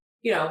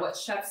 you know, what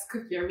chefs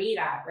cook your meat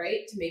at,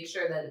 right? To make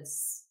sure that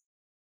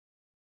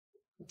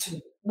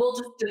we'll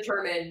just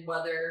determine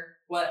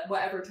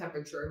whatever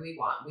temperature we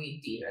want, we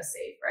deem as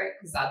safe, right?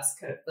 Because that's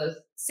kind of the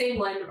same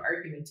line of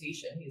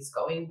argumentation he's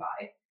going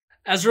by.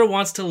 Ezra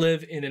wants to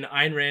live in an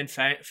Ayn Rand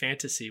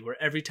fantasy where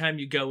every time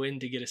you go in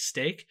to get a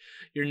steak,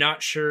 you're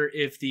not sure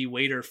if the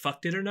waiter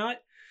fucked it or not.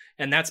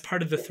 And that's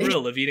part of the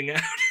thrill of eating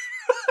out.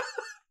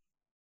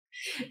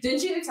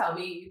 Didn't you tell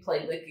me you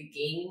played like a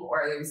game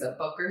or there was a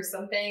book or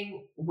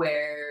something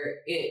where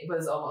it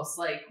was almost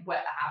like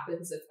what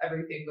happens if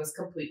everything was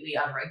completely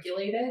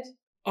unregulated?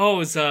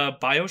 Oh, it's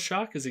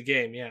BioShock is a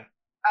game, yeah.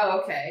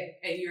 Oh, okay.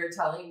 And you were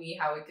telling me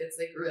how it gets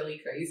like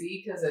really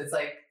crazy because it's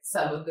like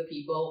some of the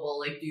people will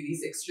like do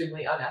these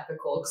extremely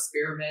unethical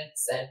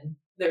experiments and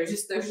there's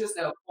just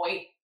no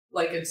point.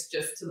 Like it's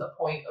just to the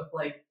point of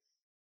like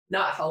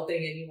not helping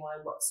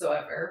anyone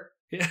whatsoever.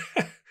 Yeah.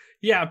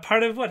 Yeah,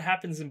 part of what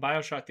happens in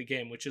BioShock the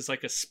game, which is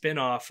like a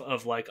spin-off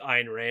of like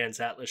Ayn Rand's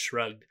Atlas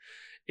Shrugged,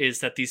 is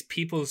that these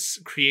people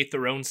create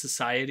their own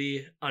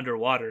society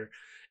underwater,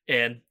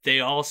 and they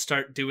all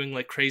start doing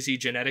like crazy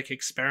genetic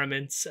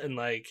experiments and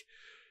like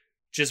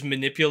just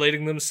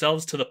manipulating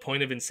themselves to the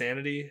point of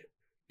insanity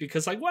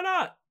because like, why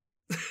not?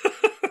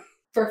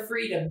 For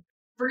freedom.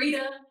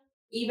 Freedom,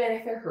 even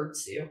if it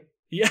hurts you.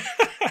 Yeah.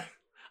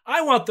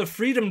 I want the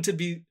freedom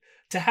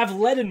to have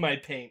lead in my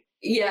paint.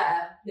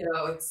 Yeah,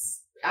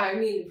 I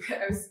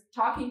was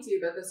talking to you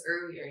about this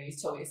earlier and you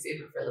told me to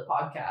save it for the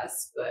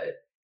podcast, but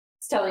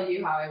it's telling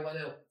you how I went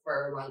out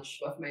for lunch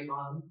with my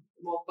mom,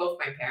 well, both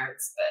my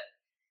parents,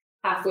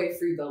 but halfway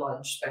through the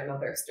lunch, my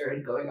mother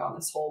started going on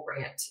this whole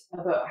rant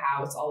about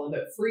how it's all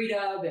about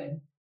freedom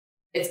and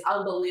it's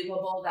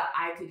unbelievable that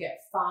I could get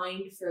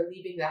fined for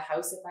leaving the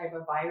house if I have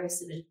a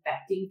virus and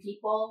infecting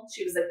people.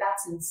 She was like,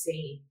 that's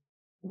insane.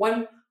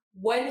 When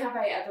have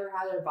I ever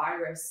had a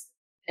virus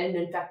and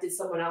infected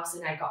someone else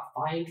and I got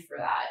fined for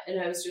that? And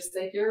I was just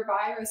like, your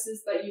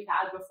viruses that you've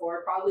had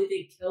before probably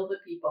didn't kill the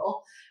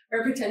people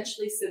or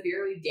potentially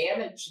severely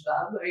damage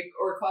them,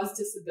 or cause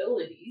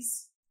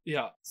disabilities.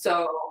 Yeah.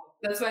 So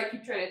that's why I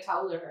keep trying to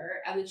tell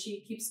her. And then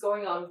she keeps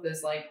going on with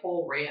this like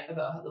whole rant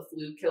about how the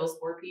flu kills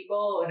more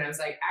people. And I was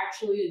like,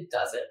 actually it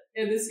doesn't.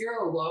 And this year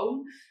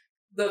alone,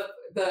 the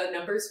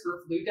numbers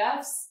for flu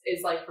deaths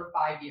is like for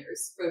 5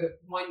 years, for the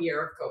 1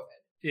 year of COVID.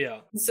 Yeah.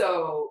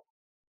 So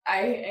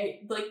I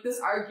like this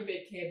argument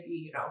can't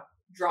be,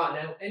 drawn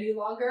out any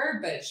longer,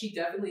 but she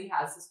definitely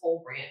has this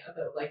whole rant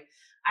about like,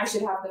 I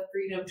should have the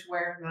freedom to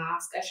wear a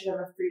mask. I should have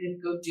the freedom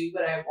to go do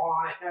what I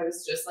want. And I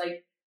was just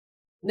like,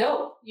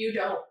 no, you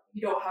don't.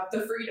 You don't have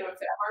the freedom if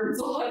it harms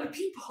a lot of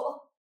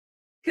people.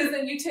 Because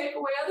then you take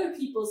away other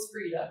people's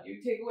freedom.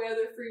 You take away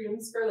other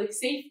freedoms for like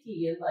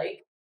safety and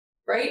like,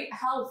 right,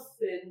 health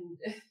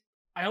and...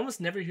 I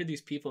almost never hear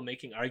these people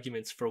making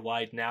arguments for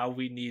why now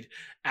we need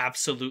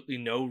absolutely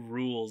no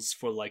rules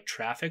for like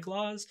traffic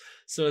laws.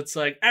 So it's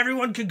like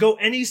everyone can go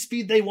any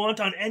speed they want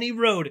on any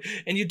road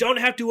and you don't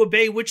have to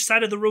obey which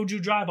side of the road you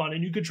drive on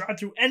and you can drive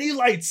through any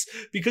lights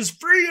because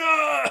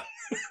freedom!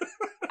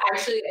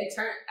 Actually,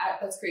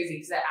 that's crazy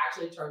because it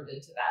actually turned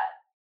into that.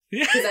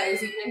 Yeah. Because I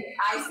said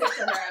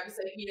to her, I was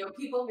like,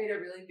 people made a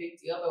really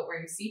big deal about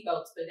wearing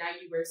seatbelts, but now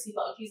you wear a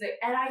seatbelt. She's like,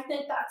 and I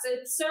think that's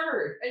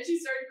absurd. And she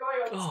started going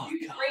on this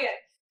huge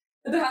rant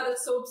about how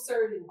that's so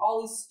absurd and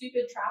all these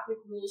stupid traffic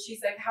rules.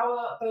 She's like, how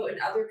about in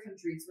other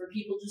countries where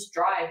people just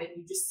drive and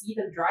you just see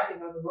them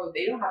driving on the road?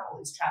 They don't have all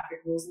these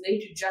traffic rules and they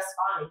do just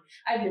fine.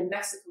 I've been in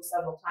Mexico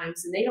several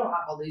times and they don't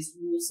have all these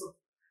rules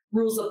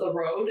of the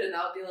road. And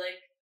I'll be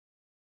like,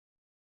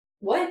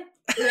 what?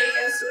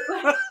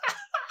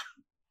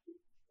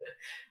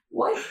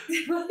 What?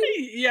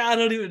 Yeah, I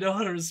don't even know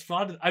how to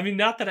respond. I mean,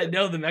 not that I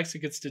know the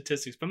Mexican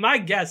statistics, but my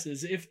guess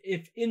is if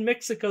in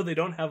Mexico they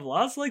don't have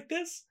laws like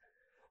this,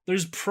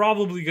 there's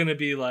probably going to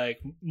be like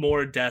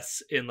more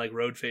deaths in like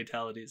road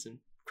fatalities and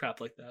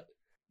crap like that.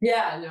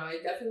 Yeah, no, I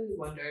definitely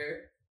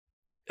wonder.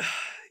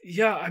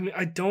 Yeah, I mean,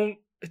 I don't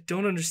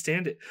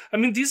understand it. I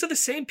mean, these are the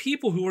same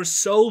people who are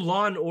so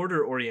law and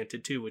order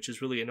oriented too, which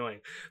is really annoying.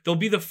 They'll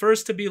be the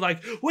first to be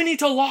like, we need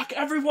to lock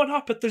everyone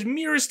up at the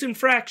merest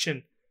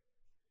infraction.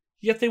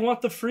 Yet they want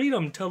the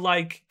freedom to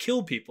like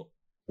kill people.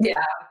 Yeah.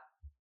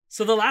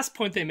 So the last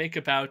point they make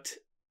about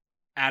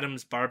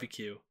Adam's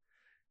barbecue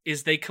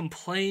is they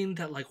complain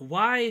that like,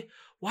 why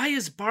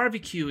is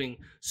barbecuing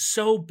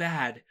so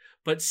bad,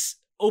 but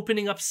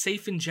opening up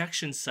safe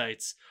injection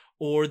sites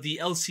or the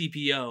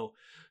LCPO,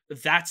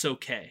 that's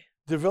okay.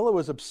 Davila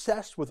was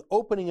obsessed with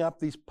opening up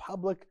these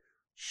public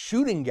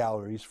shooting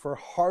galleries for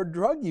hard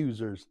drug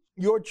users.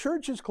 Your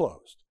church is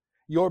closed.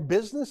 Your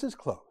business is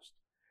closed.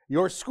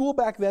 Your school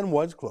back then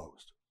was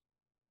closed.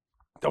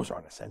 Those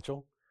aren't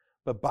essential.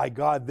 But by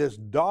God, this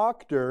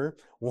doctor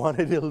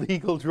wanted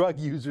illegal drug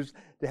users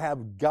to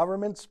have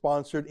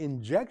government-sponsored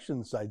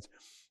injection sites.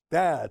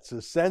 That's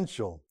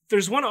essential.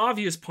 There's one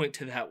obvious point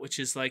to that, which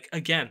is like,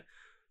 again,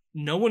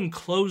 no one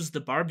closed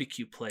the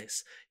barbecue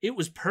place. It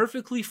was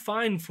perfectly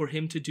fine for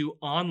him to do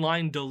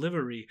online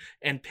delivery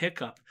and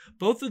pickup.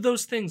 Both of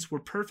those things were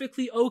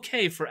perfectly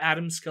okay for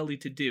Adam Scully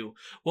to do.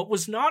 What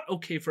was not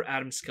okay for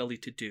Adam Scully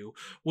to do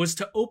was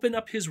to open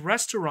up his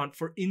restaurant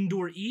for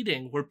indoor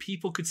eating where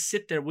people could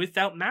sit there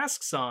without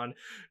masks on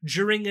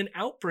during an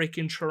outbreak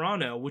in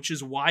Toronto, which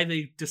is why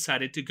they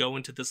decided to go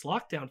into this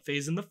lockdown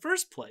phase in the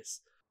first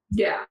place.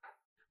 Yeah.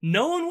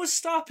 No one was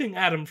stopping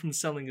Adam from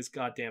selling his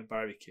goddamn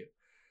barbecue.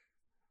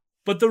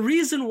 But the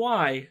reason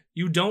why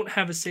you don't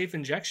have a safe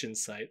injection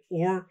site,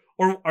 or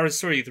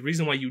the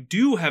reason why you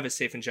do have a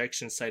safe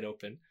injection site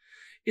open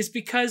is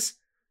because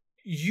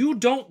you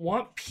don't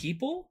want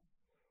people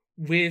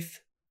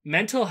with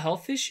mental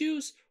health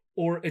issues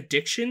or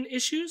addiction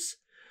issues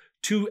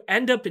to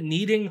end up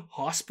needing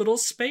hospital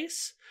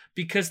space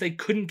because they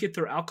couldn't get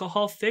their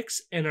alcohol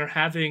fix and are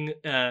having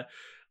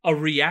a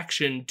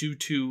reaction due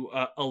to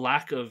a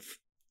lack of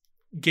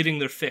getting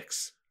their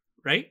fix,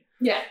 right?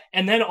 Yeah.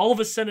 And then all of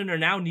a sudden are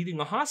now needing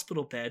a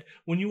hospital bed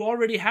when you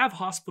already have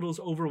hospitals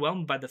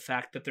overwhelmed by the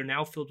fact that they're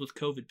now filled with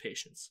COVID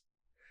patients.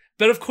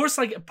 But of course,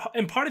 like,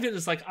 and part of it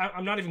is like,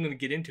 I'm not even going to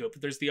get into it,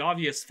 but there's the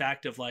obvious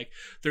fact of like,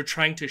 they're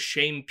trying to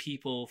shame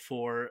people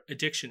for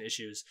addiction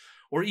issues,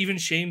 or even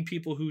shame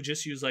people who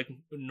just use like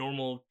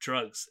normal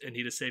drugs and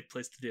need a safe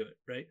place to do it,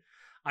 right?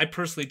 I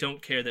personally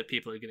don't care that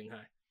people are getting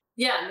high.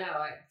 Yeah,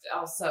 no,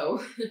 also,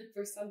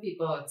 for some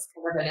people, it's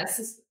kind of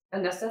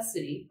a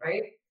necessity,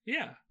 right?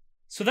 Yeah.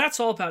 So that's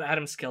all about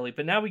Adam Skelly,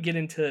 but now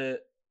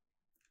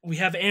we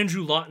have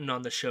Andrew Lawton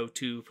on the show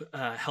to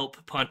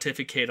help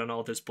pontificate on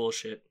all this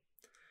bullshit.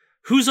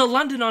 Who's a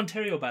London,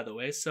 Ontario, by the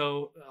way.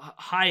 So,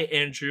 hi,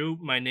 Andrew,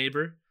 my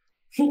neighbor.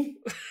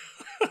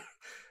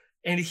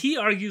 And he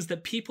argues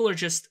that people are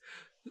just,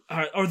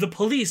 or the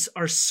police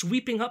are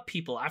sweeping up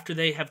people after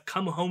they have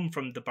come home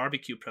from the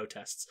barbecue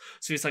protests.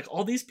 So he's like,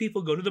 all these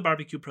people go to the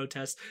barbecue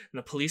protests, and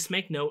the police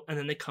make note, and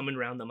then they come and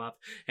round them up,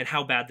 and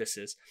how bad this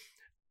is.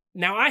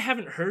 Now, I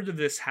haven't heard of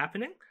this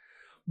happening,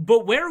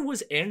 but where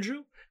was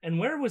Andrew and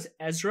where was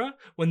Ezra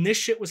when this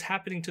shit was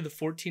happening to the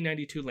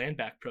 1492 land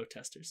back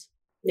protesters?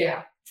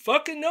 Yeah.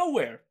 Fucking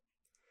nowhere.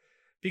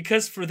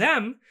 Because for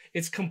them,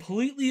 it's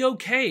completely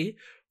okay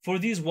for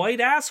these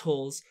white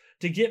assholes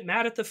to get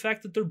mad at the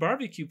fact that their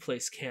barbecue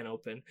place can't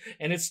open.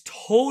 And it's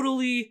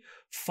totally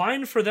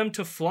fine for them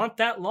to flaunt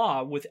that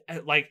law with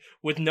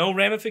no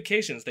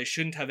ramifications. They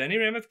shouldn't have any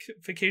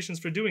ramifications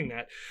for doing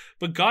that.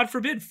 But God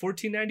forbid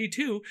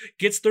 1492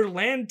 gets their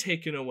land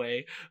taken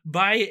away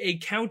by a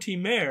county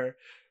mayor.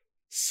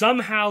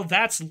 Somehow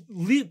that's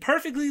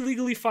perfectly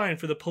legally fine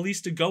for the police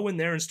to go in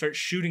there and start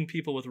shooting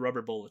people with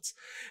rubber bullets.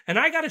 And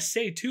I gotta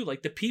say too,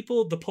 like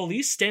the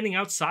police standing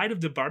outside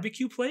of the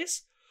barbecue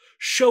place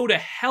showed a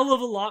hell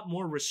of a lot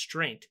more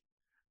restraint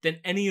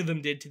than any of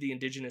them did to the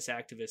indigenous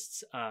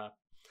activists,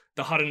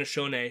 the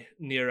Haudenosaunee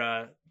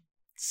near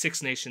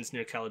Six Nations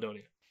near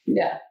Caledonia.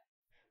 Yeah.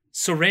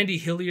 So Randy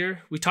Hillier,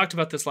 we talked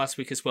about this last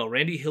week as well.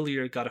 Randy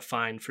Hillier got a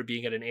fine for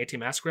being at an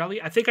anti-mask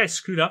rally. I think I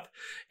screwed up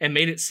and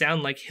made it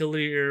sound like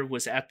Hillier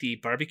was at the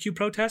barbecue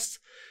protests.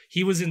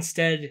 He was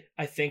instead,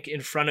 I think,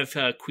 in front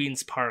of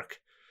Queen's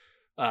Park,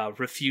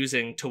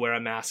 refusing to wear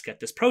a mask at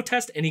this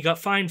protest, and he got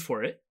fined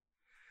for it.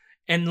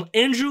 And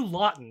Andrew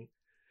Lawton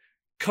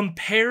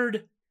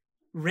compared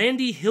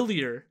Randy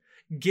Hillier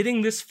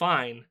getting this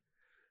fine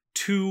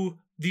to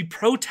the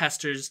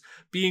protesters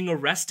being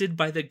arrested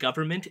by the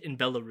government in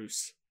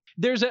Belarus.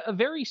 There's a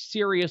very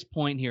serious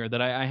point here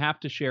that I have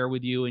to share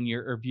with you and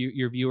your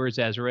viewers,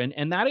 Ezra,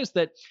 and that is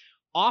that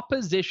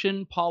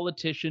opposition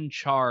politician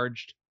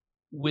charged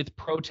with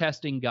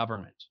protesting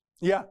government.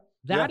 Yeah.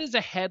 That is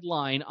a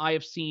headline I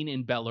have seen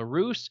in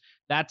Belarus.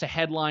 That's a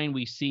headline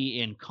we see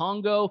in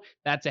Congo.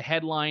 That's a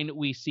headline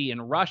we see in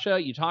Russia.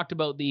 You talked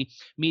about the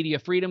Media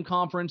Freedom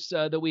Conference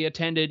that we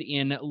attended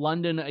in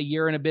London a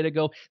year and a bit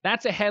ago.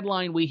 That's a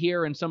headline we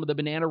hear in some of the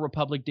Banana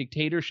Republic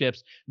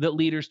dictatorships that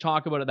leaders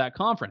talk about at that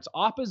conference.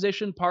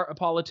 Opposition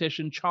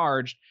politician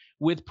charged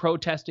with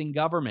protesting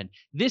government.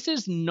 This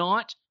is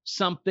not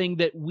something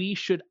that we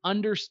should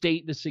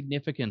understate the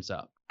significance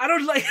of. I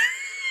don't like...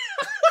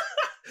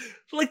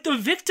 like the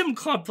victim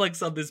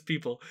complex on this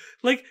people,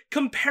 like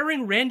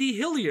comparing Randy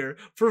Hillier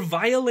for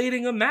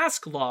violating a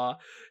mask law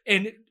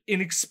and in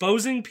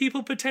exposing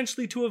people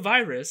potentially to a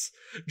virus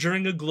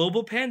during a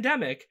global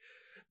pandemic.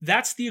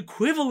 That's the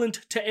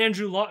equivalent to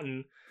Andrew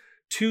Lawton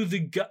to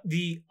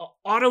the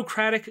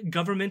autocratic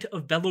government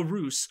of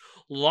Belarus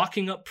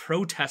locking up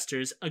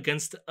protesters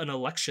against an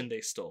election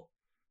they stole.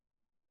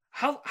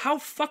 How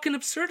fucking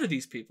absurd are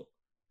these people?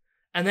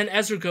 And then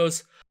Ezra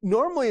goes,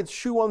 normally it's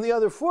shoe on the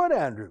other foot,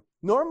 Andrew.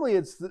 Normally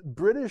it's the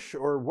British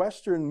or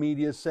Western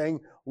media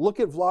saying,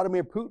 look at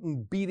Vladimir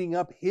Putin beating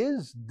up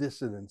his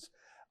dissidents.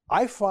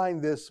 I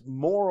find this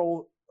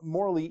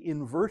morally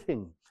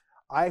inverting.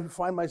 I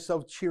find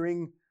myself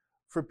cheering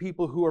for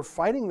people who are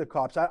fighting the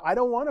cops. I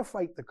don't want to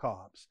fight the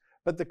cops,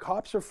 but the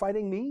cops are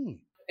fighting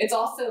me. It's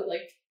also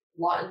like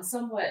Lawton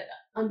somewhat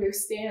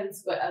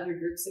understands what other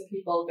groups of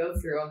people go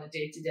through on the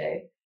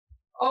day-to-day.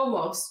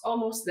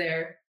 Almost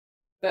there,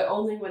 but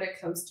only when it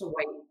comes to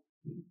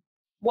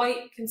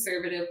white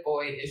conservative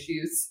boy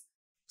issues.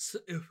 So,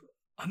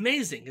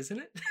 amazing, isn't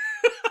it?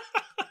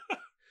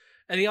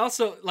 And he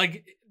also,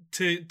 like,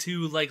 to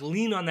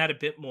lean on that a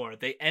bit more,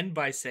 they end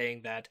by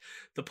saying that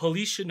the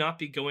police should not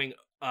be going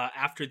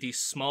after these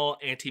small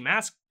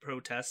anti-mask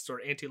protests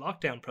or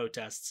anti-lockdown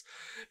protests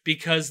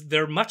because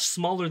they're much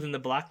smaller than the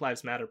Black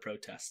Lives Matter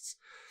protests.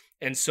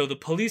 And so the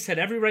police had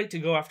every right to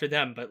go after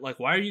them, but like,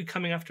 why are you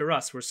coming after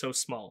us? We're so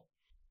small.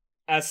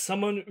 As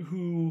someone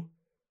who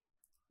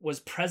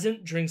was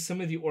present during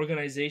some of the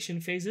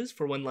organization phases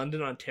for when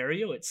London,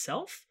 Ontario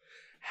itself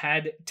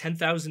had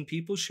 10,000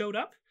 people showed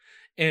up.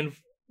 And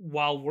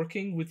while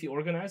working with the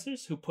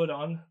organizers who put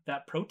on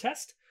that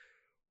protest,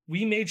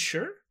 we made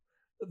sure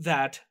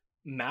that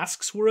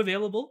masks were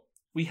available.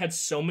 We had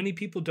so many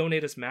people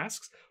donate us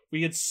masks.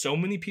 We had so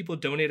many people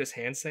donate us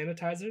hand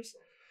sanitizers.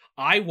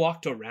 I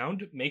walked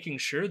around making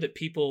sure that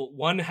people,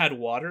 one, had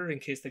water in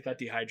case they got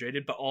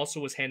dehydrated, but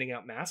also was handing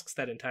out masks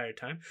that entire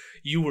time.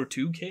 You were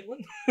too,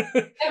 Caitlin.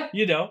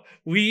 You know,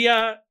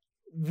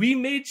 we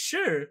made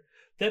sure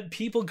that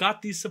people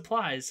got these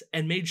supplies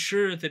and made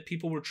sure that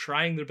people were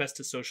trying their best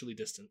to socially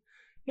distance.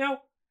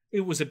 Now,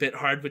 it was a bit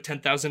hard with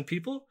 10,000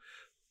 people,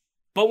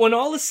 but when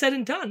all is said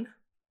and done,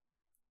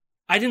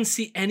 I didn't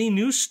see any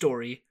news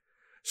story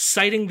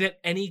citing that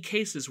any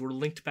cases were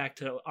linked back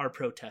to our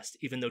protest,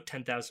 even though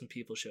 10,000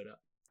 people showed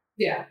up.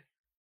 Yeah.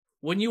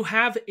 When you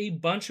have a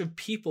bunch of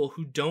people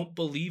who don't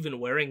believe in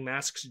wearing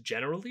masks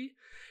generally,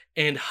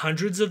 and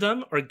hundreds of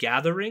them are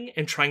gathering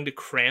and trying to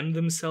cram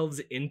themselves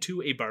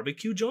into a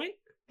barbecue joint,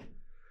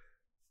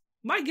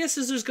 my guess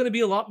is there's going to be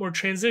a lot more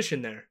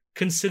transition there,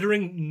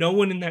 considering no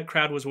one in that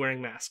crowd was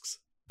wearing masks.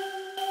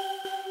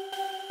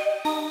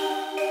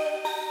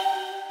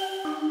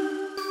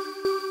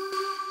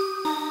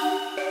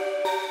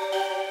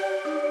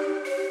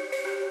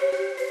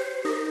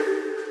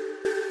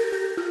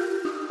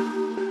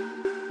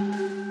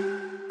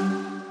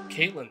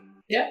 Caitlin.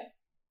 Yeah,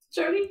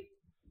 Jody?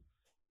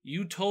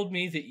 You told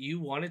me that you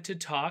wanted to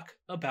talk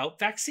about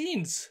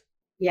vaccines.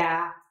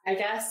 Yeah, I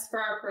guess for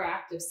our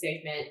proactive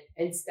segment,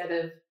 instead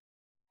of,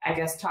 I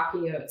guess,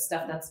 talking about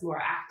stuff that's more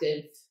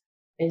active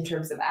in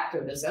terms of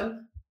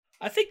activism.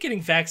 I think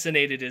getting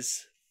vaccinated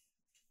is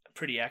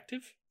pretty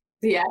active.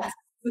 Yes.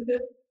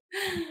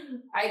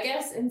 I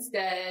guess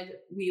instead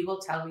we will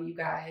tell you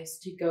guys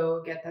to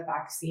go get the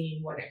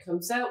vaccine when it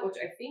comes out, which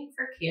I think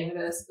for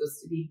Canada is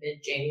supposed to be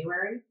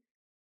mid-January,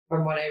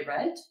 from what I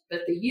read.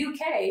 But the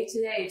UK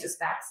today just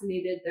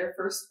vaccinated their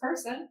first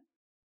person.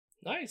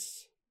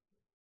 Nice.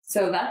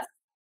 So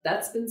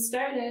that's been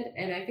started,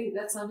 and I think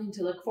that's something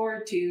to look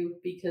forward to,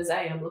 because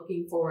I am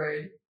looking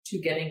forward to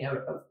getting out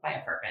of my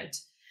apartment.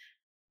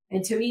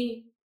 And to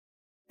me,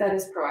 that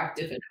is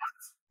proactive enough.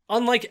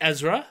 Unlike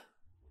Ezra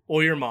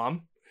or your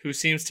mom, who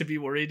seems to be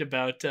worried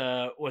about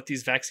what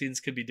these vaccines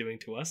could be doing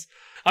to us,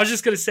 I was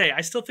just going to say,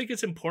 I still think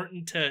it's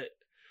important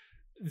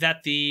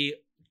that the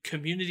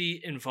community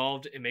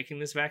involved in making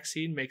this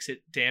vaccine makes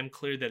it damn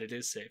clear that it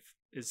is safe,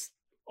 is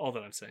all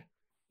that I'm saying.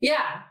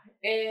 Yeah,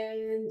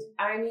 and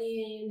I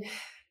mean,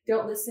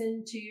 don't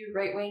listen to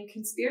right-wing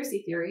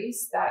conspiracy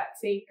theories that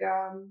think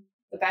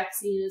the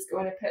vaccine is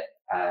going to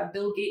put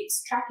Bill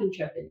Gates' tracking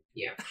chip in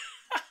you.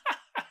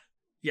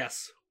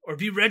 Yes, or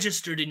be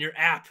registered in your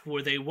app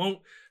where they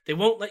won't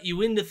let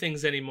you into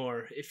things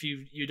anymore if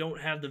you don't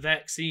have the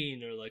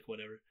vaccine or like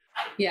whatever.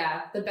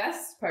 Yeah, the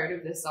best part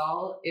of this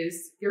all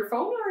is your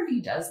phone already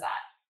does that.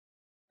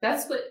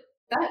 That's what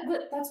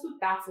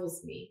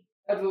baffles me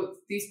about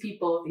these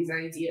people with these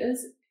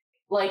ideas.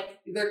 Like,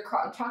 they're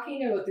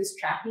talking about this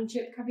tracking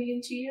chip coming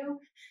into you,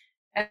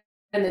 and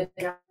the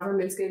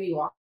government's going to be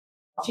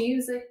watching you.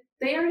 It's like,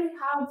 they already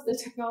have the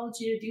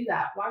technology to do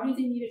that. Why do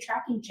they need a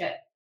tracking chip?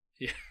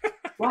 Yeah.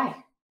 Why?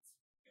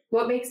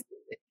 What makes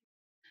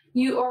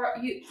they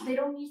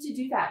don't need to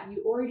do that.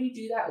 You already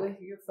do that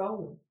with your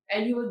phone,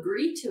 and you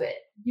agree to it.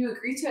 You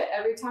agree to it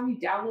every time you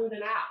download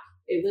an app.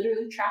 It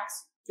literally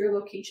tracks your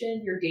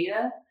location, your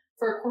data,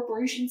 for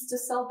corporations to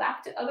sell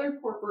back to other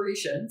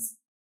corporations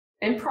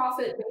and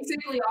profit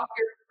basically off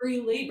your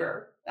free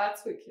labor.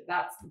 That's the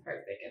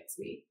part that gets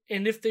me.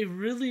 And if they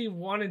really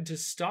wanted to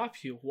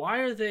stop you, why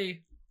are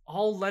they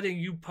all letting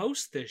you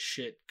post this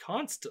shit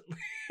constantly?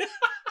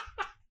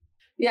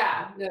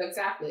 Yeah, no,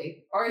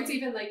 exactly. Or it's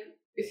even like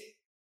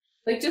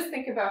just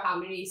think about how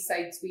many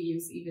sites we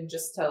use even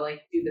just to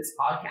like do this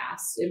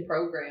podcast and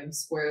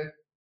programs where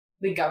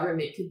the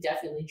government could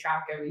definitely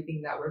track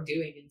everything that we're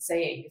doing and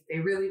saying if they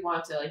really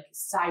want to like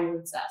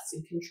silence us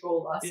and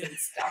control us and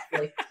stuff.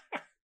 Like,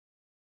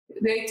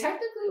 they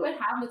technically would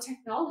have the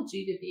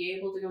technology to be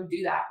able to go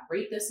do that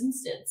right this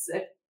instance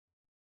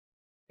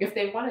if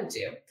they wanted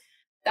to.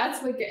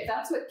 That's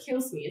what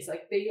kills me. It's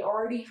like they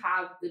already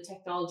have the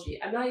technology.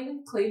 I'm not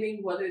even claiming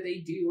whether they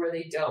do or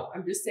they don't.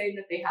 I'm just saying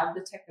that they have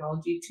the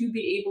technology to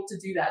be able to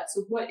do that.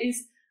 So what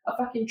is a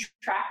fucking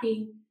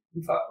tracking?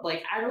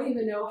 Like, I don't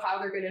even know how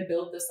they're going to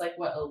build this, like,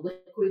 what, a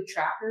liquid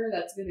tracker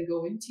that's going to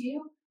go into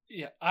you?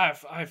 Yeah, I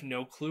have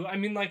no clue. I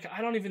mean, like,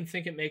 I don't even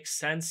think it makes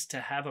sense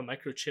to have a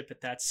microchip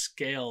at that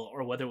scale,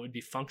 or whether it would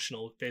be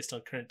functional based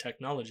on current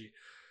technology.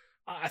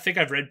 I think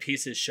I've read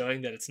pieces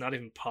showing that it's not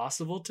even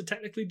possible to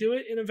technically do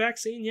it in a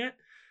vaccine yet.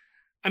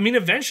 I mean,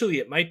 eventually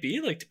it might be,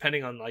 like,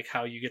 depending on like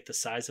how you get the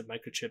size of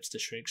microchips to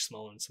shrink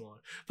smaller and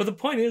smaller. But the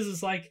point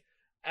is like,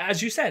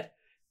 as you said,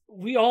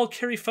 we all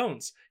carry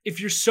phones. If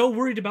you're so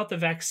worried about the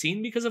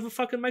vaccine because of a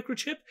fucking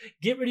microchip,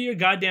 get rid of your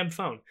goddamn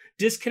phone.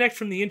 Disconnect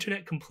from the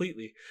internet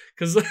completely,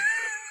 because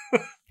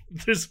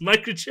there's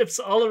microchips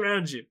all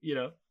around you, you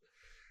know?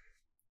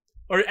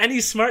 Or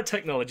any smart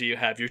technology you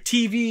have. Your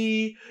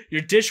TV, your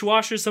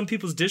dishwasher. Some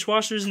people's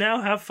dishwashers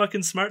now have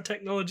fucking smart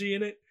technology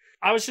in it.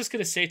 I was just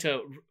going to say,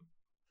 to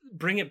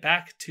bring it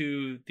back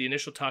to the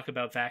initial talk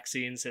about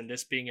vaccines and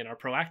this being in our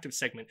proactive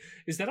segment,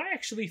 is that I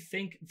actually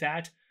think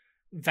that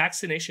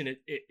vaccination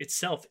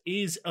itself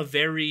is a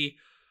very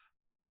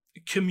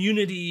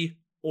community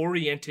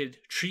oriented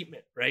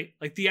treatment, right?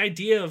 Like the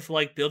idea of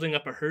like building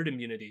up a herd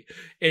immunity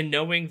and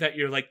knowing that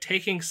you're like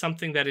taking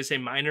something that is a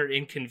minor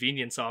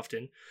inconvenience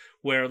often,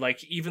 where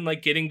like even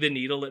like getting the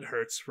needle, it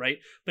hurts, right?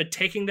 But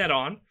taking that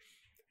on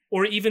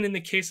or even in the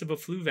case of a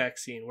flu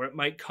vaccine where it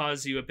might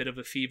cause you a bit of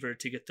a fever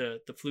to get the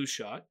flu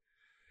shot,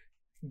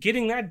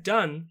 getting that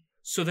done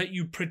so that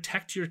you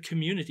protect your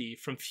community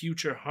from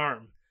future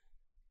harm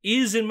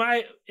is, in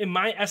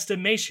my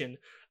estimation,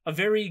 a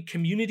very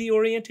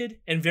community-oriented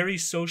and very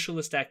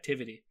socialist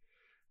activity.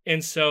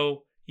 And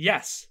so,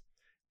 yes,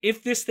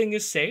 if this thing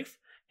is safe,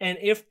 and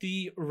if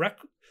the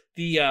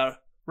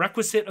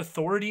requisite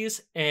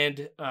authorities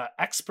and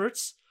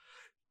experts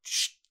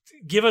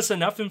give us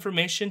enough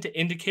information to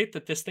indicate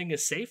that this thing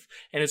is safe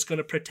and it's going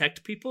to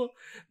protect people,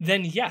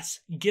 then yes,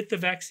 get the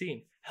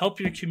vaccine. Help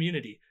your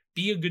community.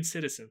 Be a good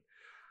citizen.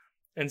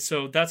 And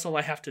so that's all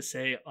I have to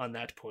say on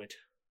that point.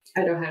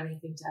 I don't have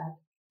anything to add.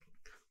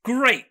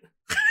 Great.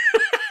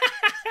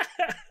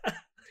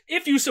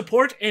 If you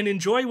support and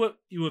enjoy what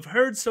you have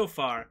heard so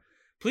far,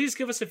 please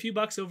give us a few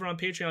bucks over on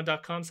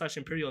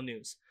patreon.com/Imperial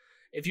News.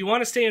 If you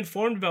want to stay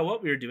informed about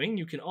what we are doing,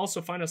 you can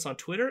also find us on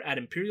Twitter at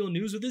Imperial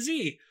News with a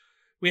Z.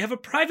 We have a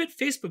private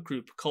Facebook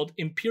group called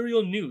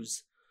Imperial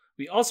News.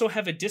 We also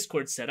have a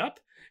Discord set up,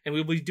 and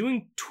we'll be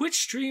doing Twitch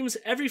streams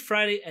every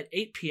Friday at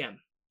 8 p.m.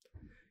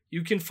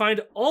 You can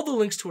find all the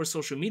links to our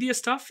social media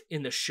stuff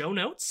in the show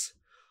notes.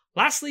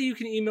 Lastly, you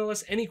can email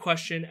us any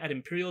question at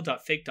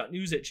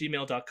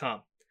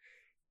imperial.fake.news@gmail.com.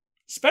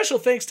 Special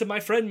thanks to my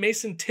friend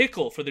Mason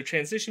Tickle for the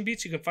transition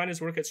beats. You can find his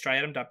work at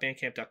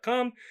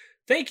striatum.bandcamp.com.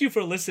 Thank you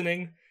for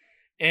listening.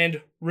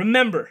 And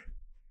remember,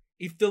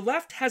 if the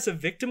left has a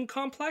victim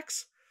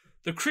complex,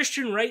 the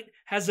Christian right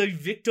has a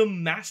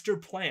victim master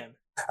plan.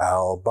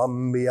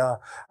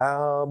 Albumbia,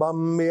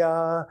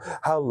 Albumbia,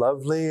 how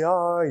lovely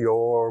are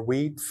your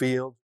wheat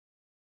fields.